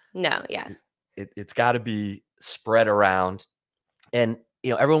 No. Yeah. It's got to be spread around. And,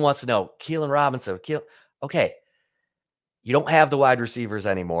 everyone wants to know, Keelan Robinson. Okay, you don't have the wide receivers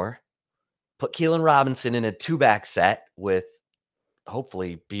anymore. Put Keelan Robinson in a 2-back set with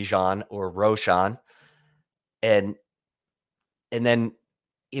hopefully Bijan or Roshan. And then,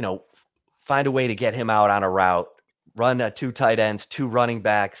 find a way to get him out on a route, run a 2 tight ends, 2 running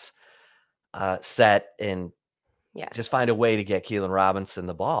backs set, and Yeah. just find a way to get Keelan Robinson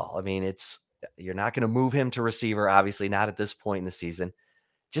the ball. I mean, you're not going to move him to receiver, obviously not at this point in the season.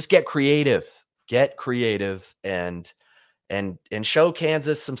 Just get creative, and show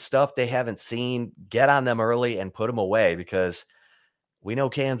Kansas some stuff they haven't seen. Get on them early and put them away, because we know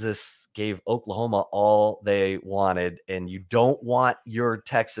Kansas gave Oklahoma all they wanted, and you don't want your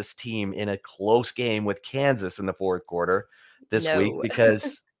Texas team in a close game with Kansas in the fourth quarter this week, No.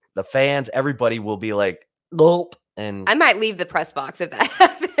 because the fans, everybody will be like, gulp. And I might leave the press box if that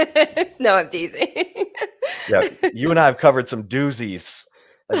happens. No, I'm teasing. yeah, you and I have covered some doozies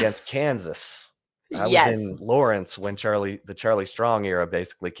against Kansas. I was Yes. in Lawrence when the Charlie Strong era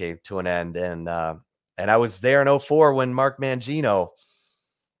basically came to an end. And I was there in 2004 when Mark Mangino,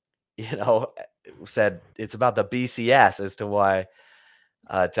 said it's about the BCS as to why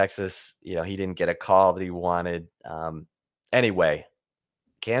Texas, he didn't get a call that he wanted. Anyway,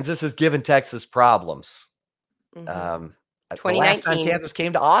 Kansas has given Texas problems. Mm-hmm. The last time 2019. Kansas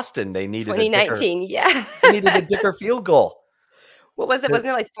came to Austin, they needed a Dicker. 2019. Yeah. They needed a Dicker field goal. What was it? to- Wasn't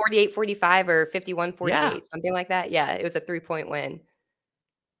it like 48-45 or yeah. 51-48, something like that? Yeah, it was a 3-point win.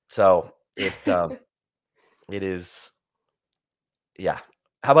 So it is. Yeah.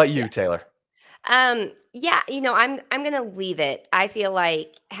 How about you, Yeah. Taylor? Yeah, I'm gonna leave it. I feel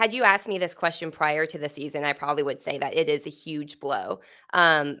like had you asked me this question prior to the season, I probably would say that it is a huge blow.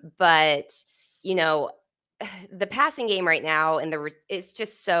 But you know, the passing game right now and it's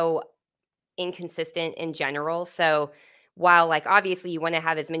just so inconsistent in general. So while like obviously you want to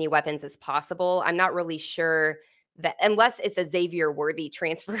have as many weapons as possible, I'm not really sure that unless it's a Xavier Worthy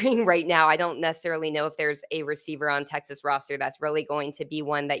transferring right now, I don't necessarily know if there's a receiver on Texas roster that's really going to be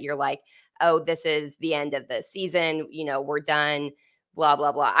one that you're like, oh, this is the end of the season, we're done, blah,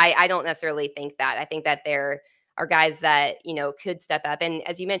 blah, blah. I don't necessarily think that. I think that there are guys that, could step up. And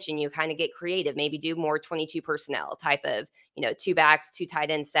as you mentioned, you kind of get creative, maybe do more 22 personnel type of, 2 backs, 2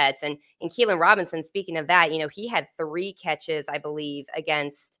 tight end sets. And Keelan Robinson, speaking of that, he had 3 catches, I believe,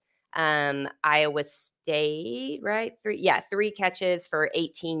 against Iowa State, right? 3 catches for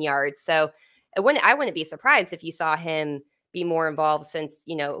 18 yards. So I wouldn't be surprised if you saw him be more involved since,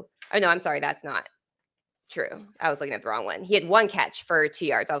 oh no, I'm sorry, that's not true. I was looking at the wrong one. He had 1 catch for 2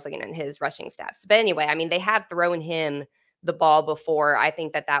 yards. I was looking at his rushing stats. But anyway, I mean, they have thrown him the ball before. I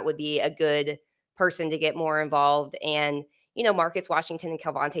think that would be a good person to get more involved. And, Marcus Washington and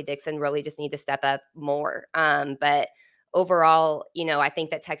Calvante Dixon really just need to step up more. But overall, I think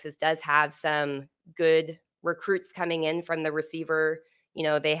that Texas does have some good recruits coming in from the receiver,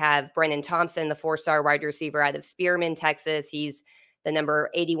 They have Brennan Thompson, the 4-star wide receiver out of Spearman, Texas. He's the number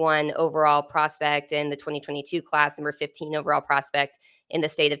 81 overall prospect in the 2022 class, number 15 overall prospect in the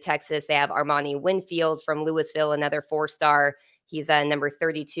state of Texas. They have Armani Winfield from Louisville, another 4-star. He's number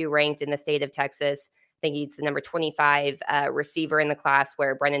 32 ranked in the state of Texas. I think he's the number 25 receiver in the class,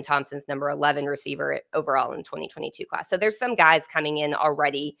 where Brennan Thompson's number 11 receiver overall in the 2022 class. So there's some guys coming in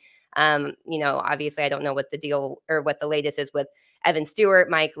already. Obviously, I don't know what the deal or what the latest is with Evan Stewart.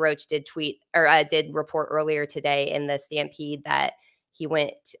 Mike Roach did tweet or did report earlier today in the Stampede that he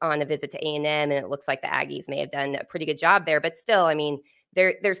went on a visit to A&M, and it looks like the Aggies may have done a pretty good job there. But still, I mean,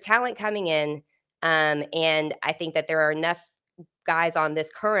 there's talent coming in, and I think that there are enough guys on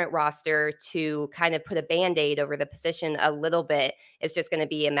this current roster to kind of put a Band-Aid over the position a little bit. It's just going to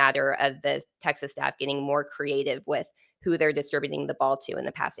be a matter of the Texas staff getting more creative with who they're distributing the ball to in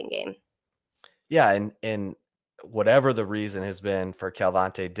the passing game. Yeah, and whatever the reason has been for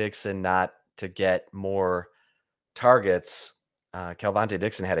Calvante Dixon not to get more targets, Calvante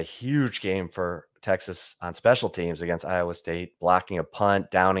Dixon had a huge game for Texas on special teams against Iowa State, blocking a punt,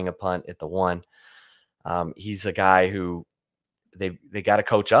 downing a punt at the 1. He's a guy who they got to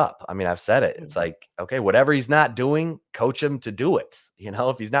coach up. I mean, I've said it. It's like, okay, whatever he's not doing, coach him to do it.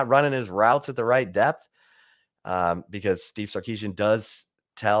 If he's not running his routes at the right depth, because Steve Sarkisian does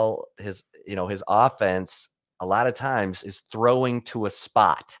tell his offense a lot of times is throwing to a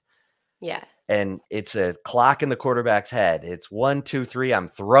spot. Yeah. And it's a clock in the quarterback's head. It's 1, 2, 3. I'm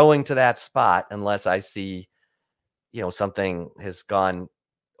throwing to that spot unless I see, something has gone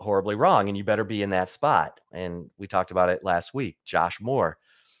horribly wrong, and you better be in that spot. And we talked about it last week. Josh Moore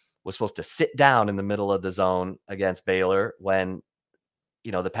was supposed to sit down in the middle of the zone against Baylor when,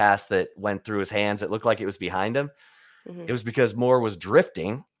 the pass that went through his hands, it looked like it was behind him. Mm-hmm. It was because Moore was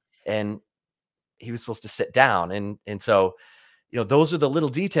drifting and he was supposed to sit down. And so, those are the little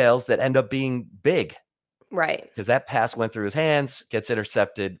details that end up being big. Right. Because that pass went through his hands, gets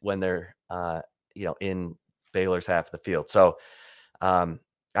intercepted when they're, in Baylor's half of the field. So I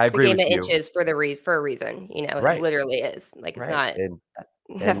agree game with of you. inches for a reason. Right. It literally is. Like, it's Right. not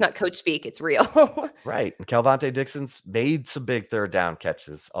that's not coach speak. It's real. Right. And Calvante Dixon's made some big third down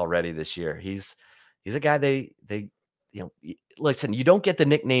catches already this year. He's a guy listen, you don't get the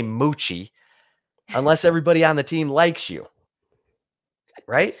nickname Moochie unless everybody on the team likes you.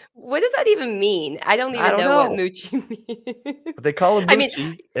 Right? What does that even mean? I don't even know what Moochie means. But they call him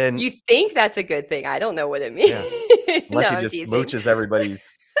Moochie. And you think that's a good thing. I don't know what it means. Yeah. Unless he just mooches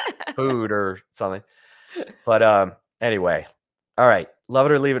everybody's food or something. But anyway. All right. Love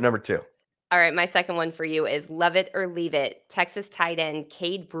it or leave it, number 2. All right. My second one for you is love it or leave it. Texas tight end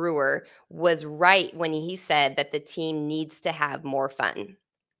Cade Brewer was right when he said that the team needs to have more fun.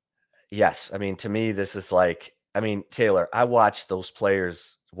 Yes. I mean, to me, this is like, Taylor, I watched those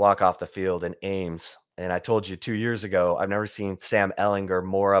players walk off the field in Ames. And I told you 2 years ago, I've never seen Sam Ehlinger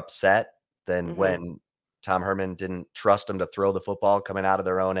more upset than when Tom Herman didn't trust him to throw the football coming out of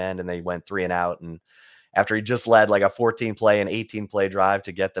their own end, and they went 3 and out. And after he just led like a 14-play and 18-play drive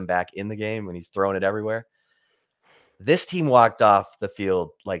to get them back in the game, and he's throwing it everywhere. This team walked off the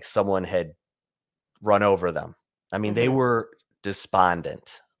field like someone had run over them. I mean, they were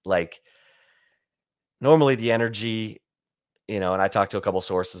despondent. Like, normally the energy, and I talked to a couple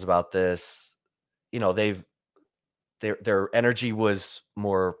sources about this, their energy was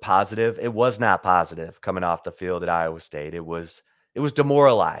more positive. It was not positive coming off the field at Iowa State. It was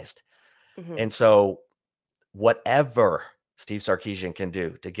demoralized. And so whatever Steve Sarkisian can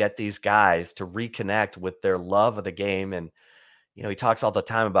do to get these guys to reconnect with their love of the game. And, he talks all the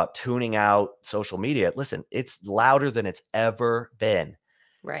time about tuning out social media. Listen, it's louder than it's ever been.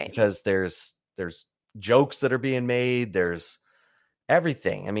 Right. Because there's jokes that are being made. There's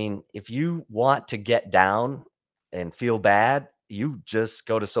everything. I mean, if you want to get down and feel bad, you just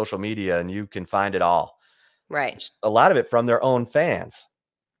go to social media and you can find it all. Right. It's a lot of it from their own fans.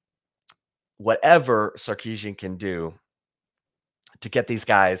 Whatever Sarkisian can do to get these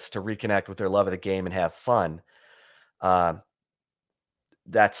guys to reconnect with their love of the game and have fun,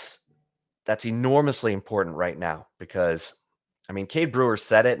 that's enormously important right now. Because, Cade Brewer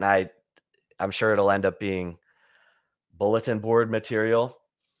said it, and I'm sure it'll end up being bulletin board material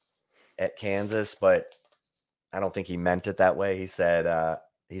at Kansas, but I don't think he meant it that way. He said,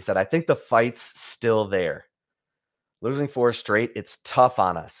 I think the fight's still there. Losing 4 straight, it's tough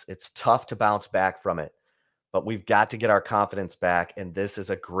on us. It's tough to bounce back from it, but we've got to get our confidence back, and this is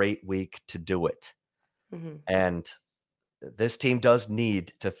a great week to do it. And this team does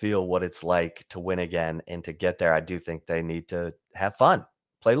need to feel what it's like to win again, and to get there, I do think they need to have fun,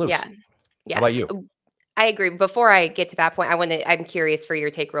 play loose. Yeah. How about you? I agree. Before I get to that point, I'm curious for your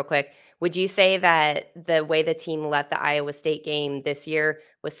take real quick. Would you say that the way the team left the Iowa State game this year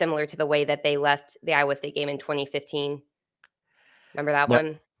was similar to the way that they left the Iowa State game in 2015? Remember that No.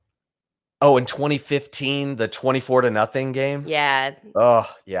 one? Oh, in 2015, the 24 to nothing game. Yeah, Oh,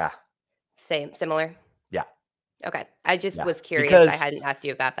 yeah, same, similar. yeah, Okay. I just yeah. was curious. I Because hadn't asked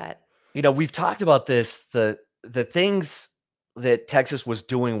you about that. we've talked about this. The things that Texas was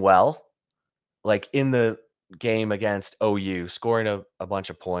doing well, like in the game against OU, scoring a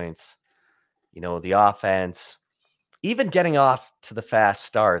bunch of points. The offense, even getting off to the fast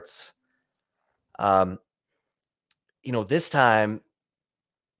starts. Um, this time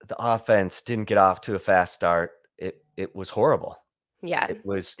the offense didn't get off to a fast start. It was horrible. Yeah. It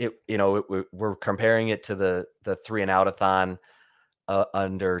was it you know it, we're comparing it to the 3-and-out-a-thon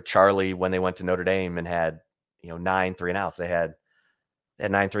under Charlie when they went to Notre Dame and had 9 3-and-outs. They had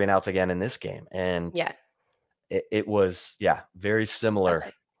 9 3-and-outs again in this game, and Yeah. it was very similar.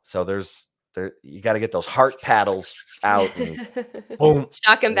 Okay. So there you got to get those heart paddles out and boom,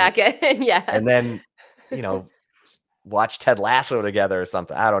 Shock 'em and, back in. Yeah. and then you know watch Ted Lasso together or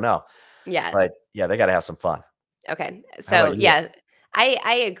something. I don't know, Yeah. but yeah, they got to have some fun. Okay. How about So, you? yeah,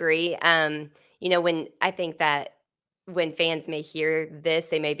 I agree. When I think that when fans may hear this,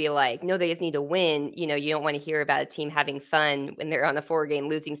 they may be like, "No, they just need to win." You don't wanna hear about a team having fun when they're on a four-game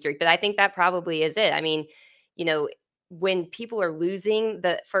losing streak, but I think that probably is it. I mean, you know, when people are losing,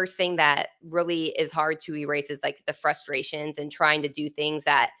 the first thing that really is hard to erase is, like, the frustrations and trying to do things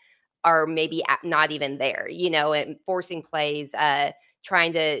that are maybe not even there, and forcing plays,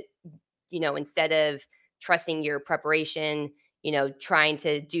 trying to instead of trusting your preparation, trying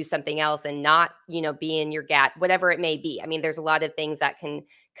to do something else and not, be in your gap, whatever it may be. I mean, there's a lot of things that can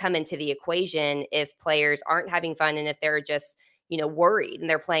come into the equation if players aren't having fun and if they're just, worried and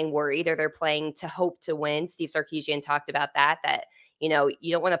they're playing worried or they're playing to hope to win. Steve Sarkisian talked about that, you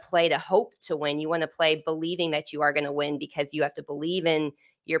don't want to play to hope to win. You want to play believing that you are going to win because you have to believe in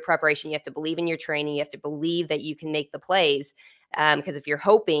your preparation. You have to believe in your training. You have to believe that you can make the plays. Because if you're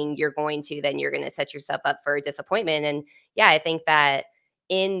hoping you're going to, then you're going to set yourself up for a disappointment. And yeah, I think that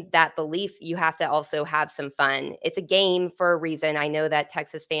in that belief, you have to also have some fun. It's a game for a reason. I know that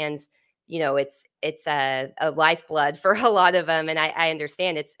Texas fans, it's a lifeblood for a lot of them, and I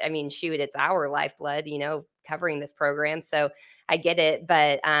understand. I mean, shoot, it's our lifeblood, covering this program. So I get it,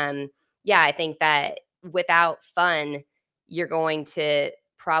 but yeah, I think that without fun, you're going to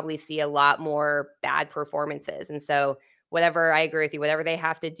probably see a lot more bad performances, and so whatever, I agree with you, whatever they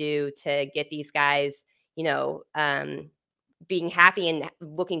have to do to get these guys, being happy and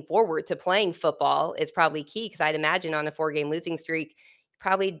looking forward to playing football is probably key. Because I'd imagine on a four-game losing streak,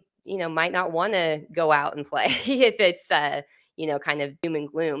 probably, might not want to go out and play if it's, kind of doom and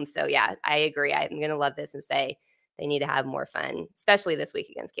gloom. So yeah, I agree. I'm going to love this and say they need to have more fun, especially this week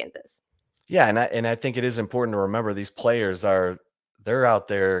against Kansas. Yeah, and I think it is important to remember these players they're out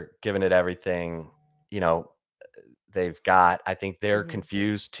there giving it everything, you know, they've got. I think they're Mhm.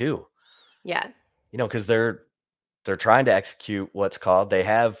 confused too, Yeah. because they're trying to execute what's called. They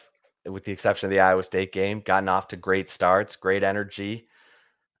have, with the exception of the Iowa State game, gotten off to great starts, great energy.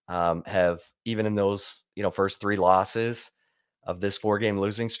 Have even in those, first three losses of this 4-game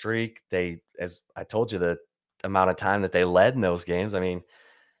losing streak, as I told you, the amount of time that they led in those games. I mean,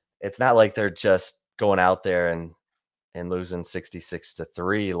 it's not like they're just going out there and losing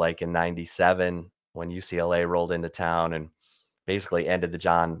 66-3 like in 97 when UCLA rolled into town and basically ended the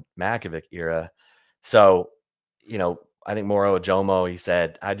John Malkovich era. So, I think Moro Ojomo, he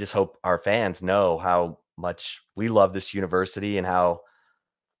said, I just hope our fans know how much we love this university and how,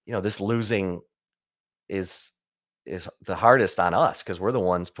 this losing is the hardest on us because we're the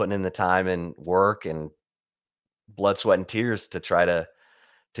ones putting in the time and work and blood, sweat, and tears to try to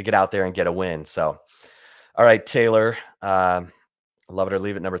get out there and get a win. So, all right, Taylor, love it or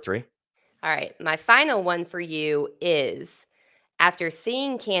leave it, number 3. All right. My final one for you is after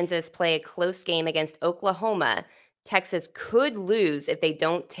seeing Kansas play a close game against Oklahoma, Texas could lose if they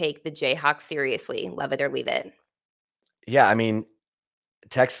don't take the Jayhawks seriously. Love it or leave it. Yeah, I mean,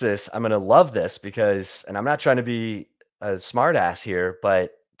 Texas, I'm gonna love this because, and I'm not trying to be a smartass here,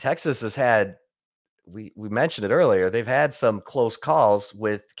 but Texas has had, we mentioned it earlier, they've had some close calls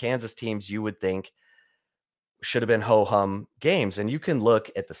with Kansas teams you would think should have been ho-hum games. And you can look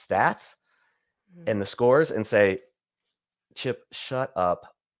at the stats Mhm. and the scores and say, Chip, shut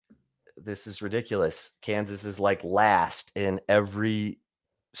up. This is ridiculous. Kansas is like last in every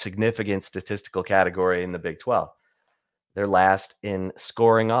significant statistical category in the Big 12. They're last in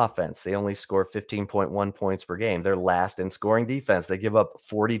scoring offense. They only score 15.1 points per game. They're last in scoring defense. They give up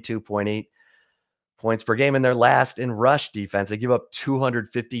 42.8 points per game, and they're last in rush defense. They give up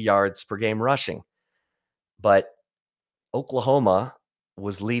 250 yards per game rushing. But Oklahoma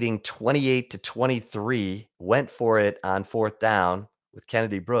was leading 28-23, went for it on fourth down with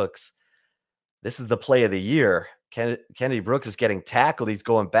Kennedy Brooks. This is the play of the year. Kennedy Brooks is getting tackled. He's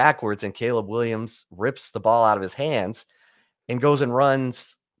going backwards, and Caleb Williams rips the ball out of his hands and goes and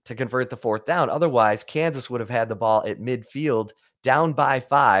runs to convert the fourth down. Otherwise, Kansas would have had the ball at midfield, down by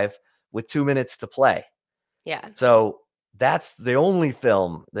 5 with 2 minutes to play. Yeah. So that's the only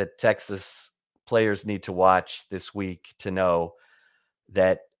film that Texas players need to watch this week to know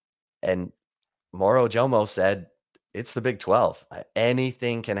that. And Moro Jomo said it's the Big 12.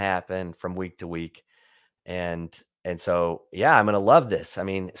 Anything can happen from week to week. And so, yeah, I'm going to love this. I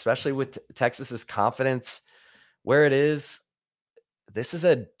mean, especially with Texas's confidence where it is. This is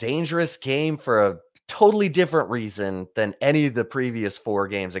a dangerous game for a totally different reason than any of the previous 4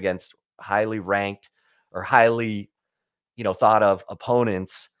 games against highly ranked or highly, thought of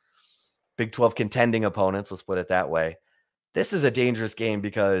opponents, Big 12 contending opponents. Let's put it that way. This is a dangerous game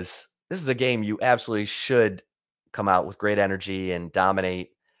because this is a game you absolutely should come out with great energy and dominate.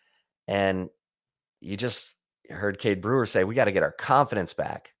 And you just heard Cade Brewer say, we got to get our confidence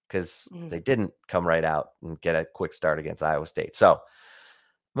back because they didn't come right out and get a quick start against Iowa State. So I'm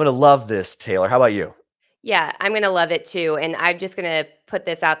going to love this, Taylor. How about you? Yeah, I'm going to love it too. And I'm just going to put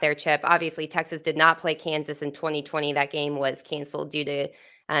this out there, Chip. Obviously, Texas did not play Kansas in 2020. That game was canceled due to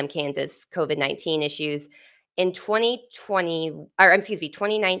Kansas COVID-19 issues. In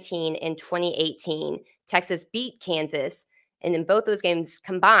 2019 and 2018, Texas beat Kansas. And in both those games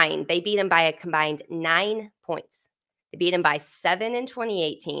combined, they beat them by a combined 9 points. They beat them by 7 in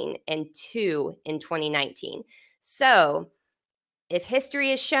 2018 and 2 in 2019. So if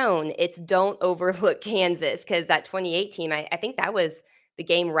history is shown, it's don't overlook Kansas, because that 2018, I think that was the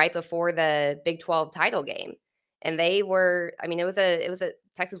game right before the Big 12 title game. And they were, I mean, it was a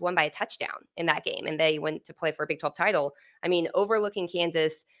Texas won by a touchdown in that game, and they went to play for a Big 12 title. I mean, overlooking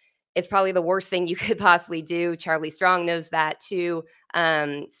Kansas is probably the worst thing you could possibly do. Charlie Strong knows that too.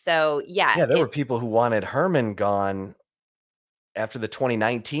 So yeah, Yeah, there were people who wanted Herman gone after the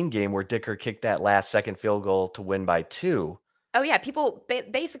 2019 game where Dicker kicked that last second field goal to win by 2. Oh yeah, people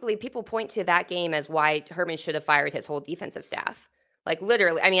basically people point to that game as why Herman should have fired his whole defensive staff. Like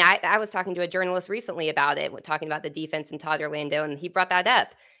literally, I mean, I was talking to a journalist recently about it, talking about the defense in Todd Orlando, and he brought that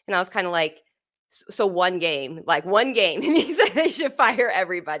up, and I was kind of like, so one game, and he said they should fire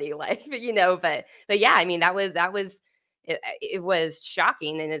everybody, but yeah, I mean it was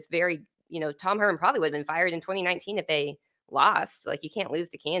shocking, and it's very Tom Herman probably would have been fired in 2019 if they lost. Like you can't lose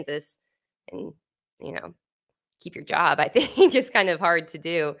to Kansas, and you know keep your job, I think is kind of hard to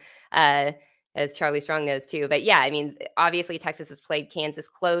do, as Charlie Strong knows too. But yeah, I mean, obviously Texas has played Kansas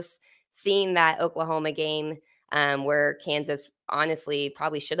close. Seeing that Oklahoma game, where Kansas honestly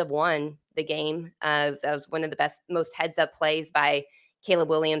probably should have won the game. That was one of the best, most heads up plays by Caleb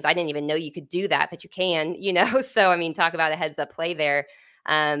Williams. I didn't even know you could do that, but you can, So I mean, talk about a heads up play there.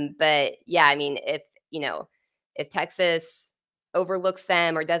 But yeah, I mean, if Texas overlooks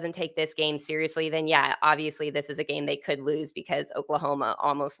them or doesn't take this game seriously, then yeah, obviously this is a game they could lose, because Oklahoma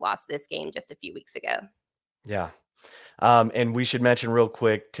almost lost this game just a few weeks ago. Yeah. And we should mention real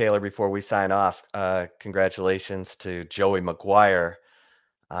quick, Taylor, before we sign off, congratulations to Joey McGuire,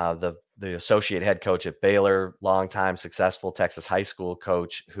 the associate head coach at Baylor, longtime successful Texas high school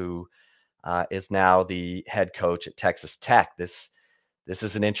coach who is now the head coach at Texas Tech. This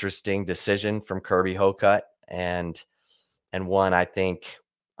is an interesting decision from Kirby Hocutt, and one I think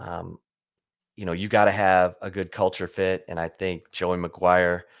you got to have a good culture fit, and I think Joey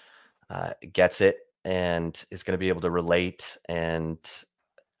McGuire gets it and is going to be able to relate. And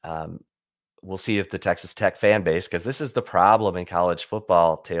we'll see if the Texas Tech fan base, because this is the problem in college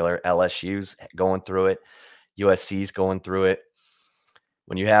football, Taylor. LSU's going through it. USC's going through it.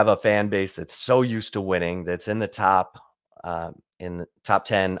 When you have a fan base that's so used to winning, that's in the top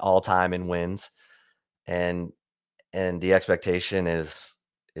 10 all time in wins, and the expectation is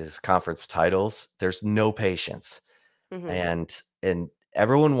conference titles, there's no patience. Mm-hmm. And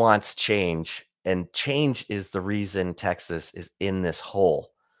everyone wants change, and change is the reason Texas is in this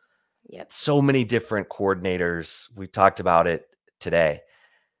hole. Yep. So many different coordinators. We talked about it today.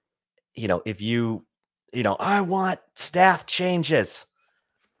 If I want staff changes.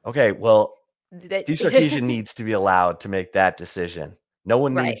 Okay, well, Steve Sarkisian needs to be allowed to make that decision. No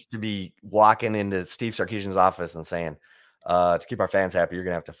one Right. needs to be walking into Steve Sarkisian's office and saying, to keep our fans happy, you're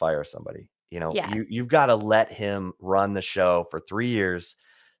going to have to fire somebody. Yeah. You've got to let him run the show for 3 years.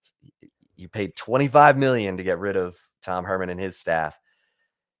 You paid $25 million to get rid of Tom Herman and his staff.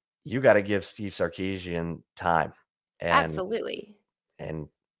 you got to give Steve Sarkisian time, and Absolutely. and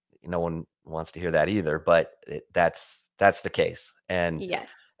no one wants to hear that either. But that's the case, Yeah.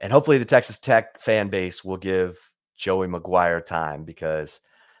 and hopefully the Texas Tech fan base will give Joey McGuire time because,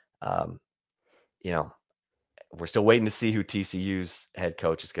 um, you know, we're still waiting to see who TCU's head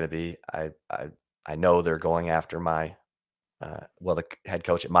coach is going to be. I know they're going after my the head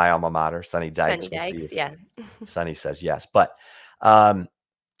coach at my alma mater, Sonny Sunny Dykes. We'll see Dykes, if yeah. Sonny says yes. But um,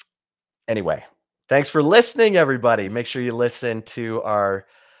 anyway, thanks for listening, everybody. Make sure you listen to our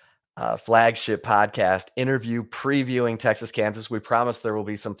flagship podcast interview previewing Texas Kansas. We promise there will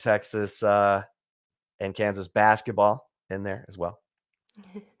be some Texas and Kansas basketball in there as well,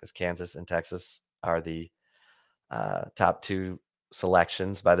 because Kansas and Texas are the top two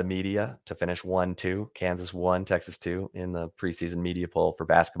selections by the media to finish 1-2. Kansas 1, Texas 2 in the preseason media poll for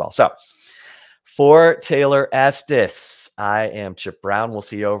basketball. So for Taylor Estes, I am Chip Brown. We'll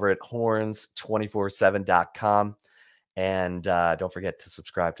see you over at horns247.com. And don't forget to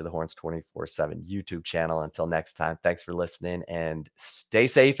subscribe to the Horns 24/7 YouTube channel. Until next time, thanks for listening and stay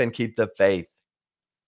safe and keep the faith.